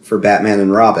 apologized for Batman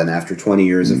and Robin after 20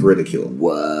 years of ridicule.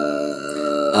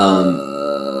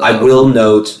 I will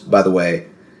note, by the way,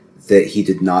 that he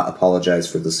did not apologize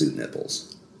for the suit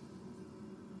nipples.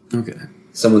 Okay.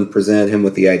 Someone presented him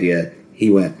with the idea. He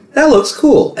went, "That looks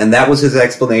cool," and that was his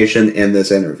explanation in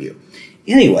this interview.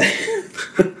 Anyway,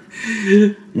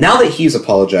 now that he's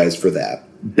apologized for that,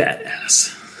 Badass.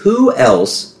 who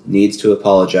else needs to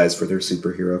apologize for their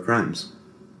superhero crimes?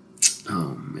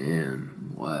 Oh man.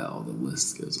 Wow, the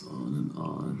list goes on and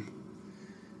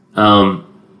on.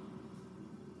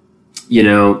 You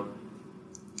know,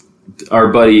 our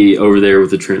buddy over there with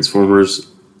the Transformers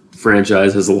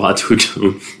franchise has a lot to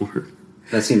atone for.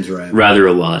 That seems right. Rather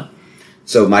a lot.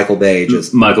 So Michael Bay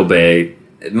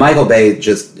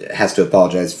just has to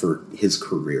apologize for his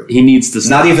career. he needs to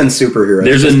stop. Not even superheroes.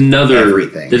 There's just another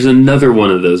everything. There's another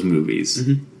one of those movies.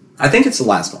 I think it's the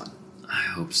last one. I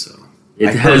hope so. It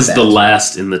I heard has that. the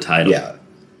last in the title. Yeah,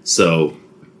 So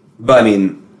but I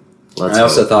mean, let's I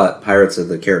also hope. thought Pirates of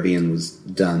the Caribbean was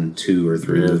done 2 or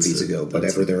 3 That's movies a- ago. that's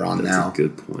Whatever they're on That's now. a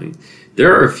good point.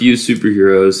 There are a few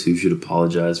superheroes who should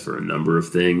apologize for a number of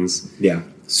things. Yeah.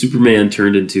 Superman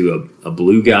turned into a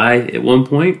blue guy at one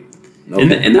point,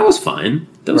 Okay. and that was fine.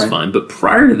 That was Right. fine. But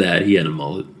prior to that, he had a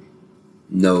mullet.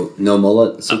 No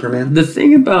mullet Superman. The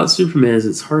thing about Superman is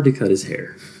it's hard to cut his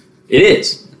hair. It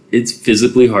is. It's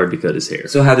physically hard to cut his hair.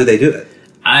 So how do they do it?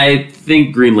 I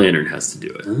think Green Lantern has to do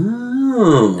it.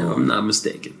 Oh, If I'm not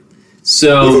mistaken. he's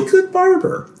So, a good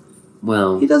barber.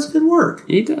 well, He does good work.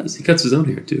 he does. He cuts his own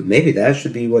hair too. Maybe that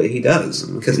should be what he does,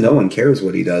 because no one cares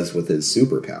what he does with his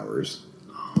superpowers.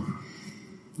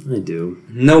 I do.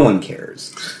 No one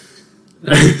cares.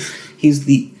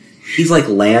 He's like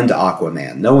Land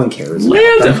Aquaman. No one cares. about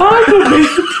Land them. Aquaman.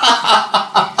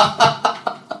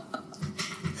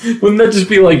 Wouldn't that just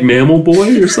be like Mammal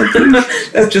Boy or something?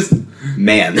 That's just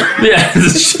man. Yeah,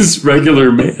 it's just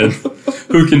regular man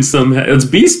who can somehow. It's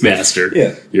Beastmaster.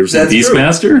 Yeah. You ever seen That's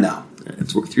true. Beastmaster? No.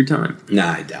 It's worth your time.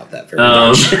 Nah, I doubt that very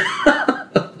much.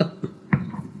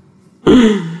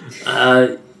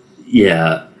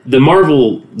 Yeah. the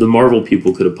Marvel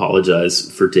people could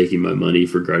apologize for taking my money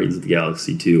for Guardians of the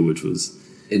Galaxy 2, which was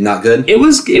Not good? it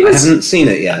was I haven't seen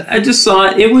it yet. I just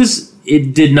saw it.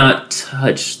 It did not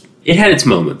touch. It had its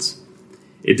moments.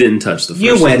 It didn't touch the first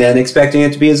You went one. in expecting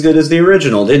it to be as good as the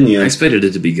original, didn't you? I expected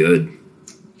it to be good.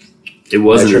 It That's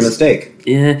wasn't your as- mistake.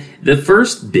 Yeah, the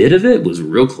first bit of it was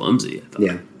real clumsy, I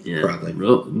thought. Yeah, probably.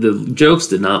 The jokes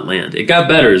did not land. It got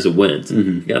better as it went.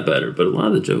 Mm-hmm. It got better, but a lot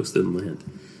of the jokes didn't land.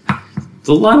 It's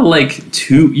a lot of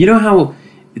you know how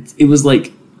it was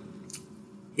like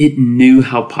it knew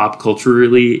how pop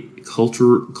culture-y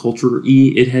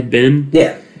it had been,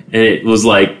 Yeah. and it was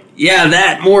like, yeah,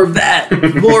 that, more of that,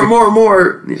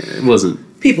 more. Yeah, it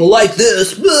wasn't. People like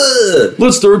this. Blah!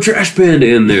 Let's throw Trash Panda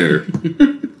in there.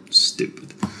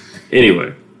 Stupid.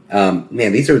 Anyway.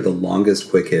 Man, these are the longest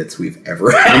quick hits we've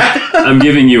ever had. I'm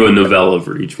giving you a novella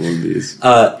for each one of these.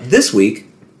 This week,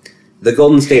 the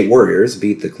Golden State Warriors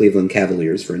beat the Cleveland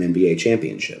Cavaliers for an NBA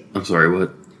championship. I'm sorry,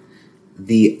 what?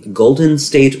 The Golden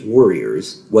State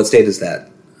Warriors, what state is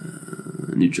that?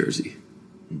 New Jersey.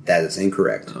 That is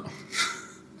incorrect. Oh.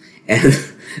 And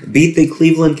beat the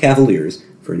Cleveland Cavaliers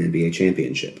for an NBA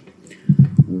championship.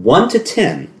 1 to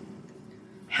 10.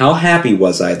 How happy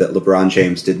was I that LeBron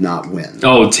James did not win?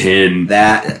 Oh, 10.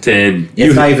 That 10.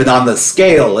 it's not even on the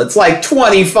scale. It's like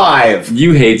 25.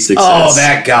 You hate success. Oh,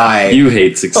 that guy. You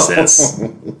hate success.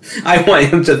 I want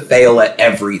him to fail at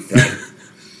everything.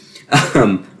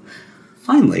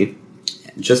 Finally,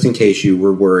 just in case you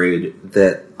were worried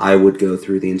that I would go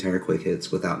through the entire quick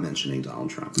hits without mentioning Donald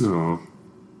Trump, Oh.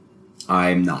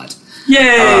 I'm not.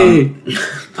 Yay!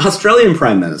 Australian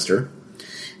Prime Minister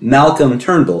Malcolm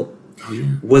Turnbull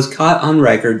was caught on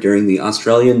record during the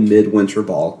Australian Midwinter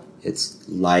Ball. It's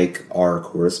like our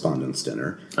correspondence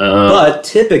dinner. But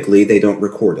typically they don't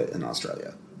record it in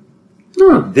Australia.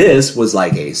 Huh. This was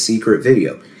like a secret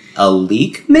video. A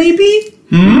leak, maybe?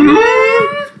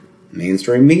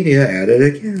 Mainstream media at it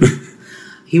again.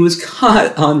 He was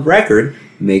caught on record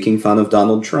making fun of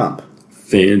Donald Trump.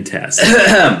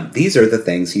 Fantastic. These are the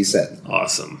things he said.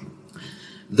 Awesome.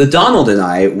 The Donald and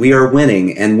I, we are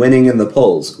winning and winning in the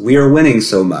polls. We are winning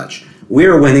so much. We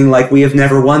are winning like we have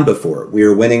never won before. We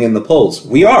are winning in the polls.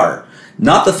 We are.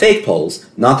 Not the fake polls.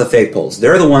 Not the fake polls.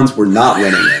 They're the ones we're not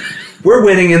winning in. We're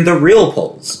winning in the real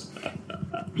polls.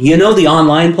 You know the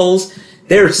online polls?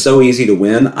 They're so easy to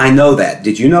win. I know that.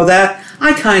 Did you know that?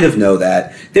 I kind of know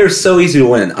that. They're so easy to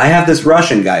win. I have this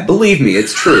Russian guy. Believe me,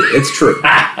 it's true. It's true.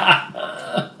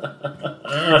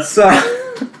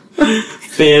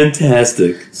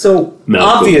 Fantastic. So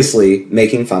Malcolm. obviously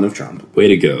making fun of Trump. Way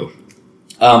to go.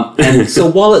 And so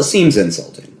while it seems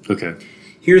insulting, Okay.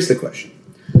 here's the question.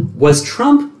 Was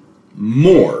Trump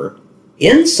more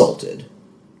insulted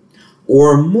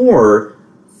or more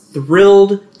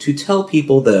thrilled to tell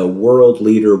people that a world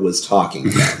leader was talking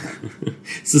about him?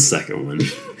 It's the second one.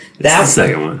 It's That's the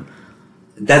second one.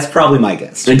 That's probably my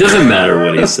guess. It doesn't matter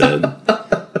what he said.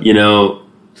 You know,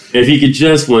 if he could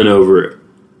just win over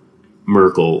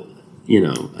Merkel, you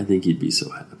know, I think he'd be so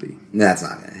happy. That's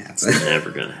not going to happen. It's never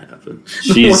going to happen.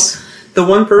 She's The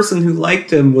one person who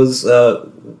liked him was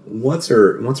what's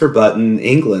her butt in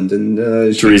England and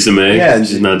Theresa May. Yeah, and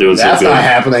she's not doing so that's good. not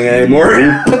happening anymore.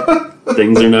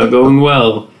 Things are not going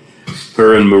well.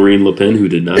 Her and Marine Le Pen, who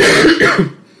did not.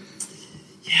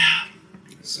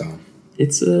 So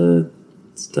It's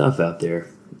tough out there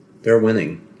they're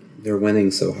winning. They're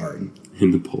winning so hard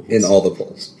in the polls. in all the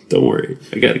polls. Don't worry,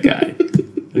 I got a guy.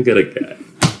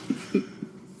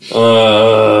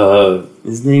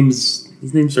 His name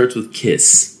starts with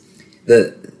Kiss.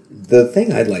 The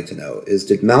thing I'd like to know is,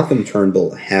 did Malcolm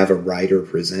Turnbull have a writer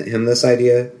present him this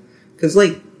idea? Because,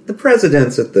 like, the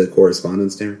presidents at the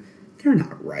correspondence dinner, they're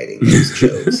not writing these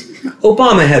jokes.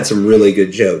 Obama had some really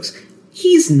good jokes.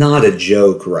 He's not a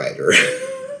joke writer.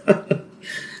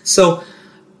 So,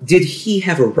 did he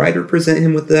have a writer present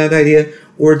him with that idea?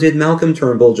 Or did Malcolm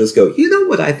Turnbull just go, you know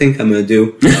what I think I'm going to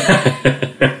do?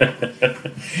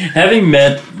 Having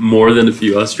met more than a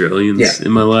few Australians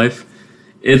in my life,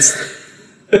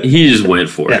 he just went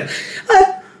for it.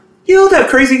 You know that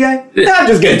crazy guy? I'm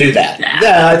just going to do that.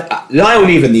 I don't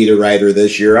even need a writer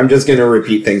this year. I'm just going to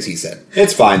repeat things he said.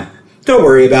 It's fine. Don't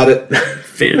worry about it.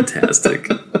 Fantastic.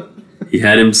 He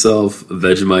had himself a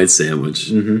Vegemite sandwich,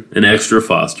 an extra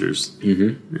Foster's.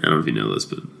 Mm-hmm. I don't know if you know this,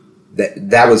 but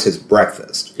That was his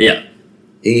breakfast. yeah,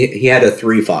 He had a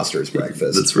 3 Foster's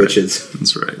breakfast. that's right. Which is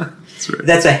That's right.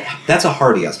 That's right. that's a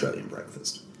hearty Australian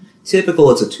breakfast.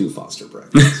 Typical, it's a 2 Foster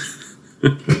breakfast.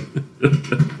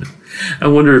 I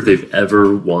wonder if they've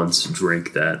ever once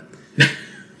drank that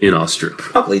in Australia.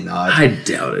 Probably not. I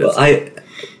doubt it.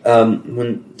 Well,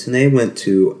 when Tanae went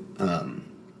to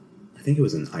I think it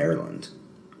was in Ireland.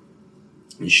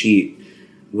 And she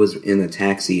was in a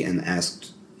taxi and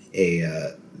asked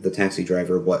the taxi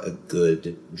driver what a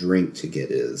good drink to get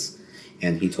is.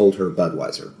 And he told her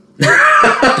Budweiser.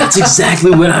 That's exactly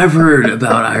what I've heard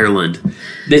about Ireland.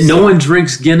 That no one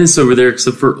drinks Guinness over there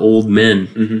except for old men.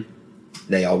 Mm-hmm.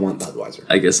 They all want Budweiser.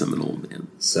 I guess I'm an old man.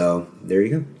 So, there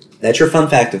you go. That's your fun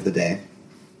fact of the day.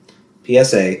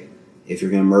 PSA, if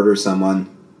you're going to murder someone,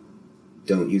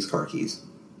 don't use car keys.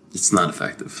 It's not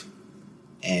effective.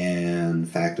 And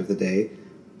fact of the day,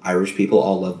 Irish people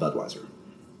all love Budweiser.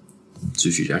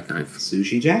 Sushi jackknife.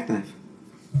 Sushi jackknife.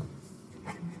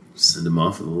 Send him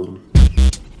off with a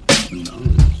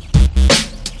little...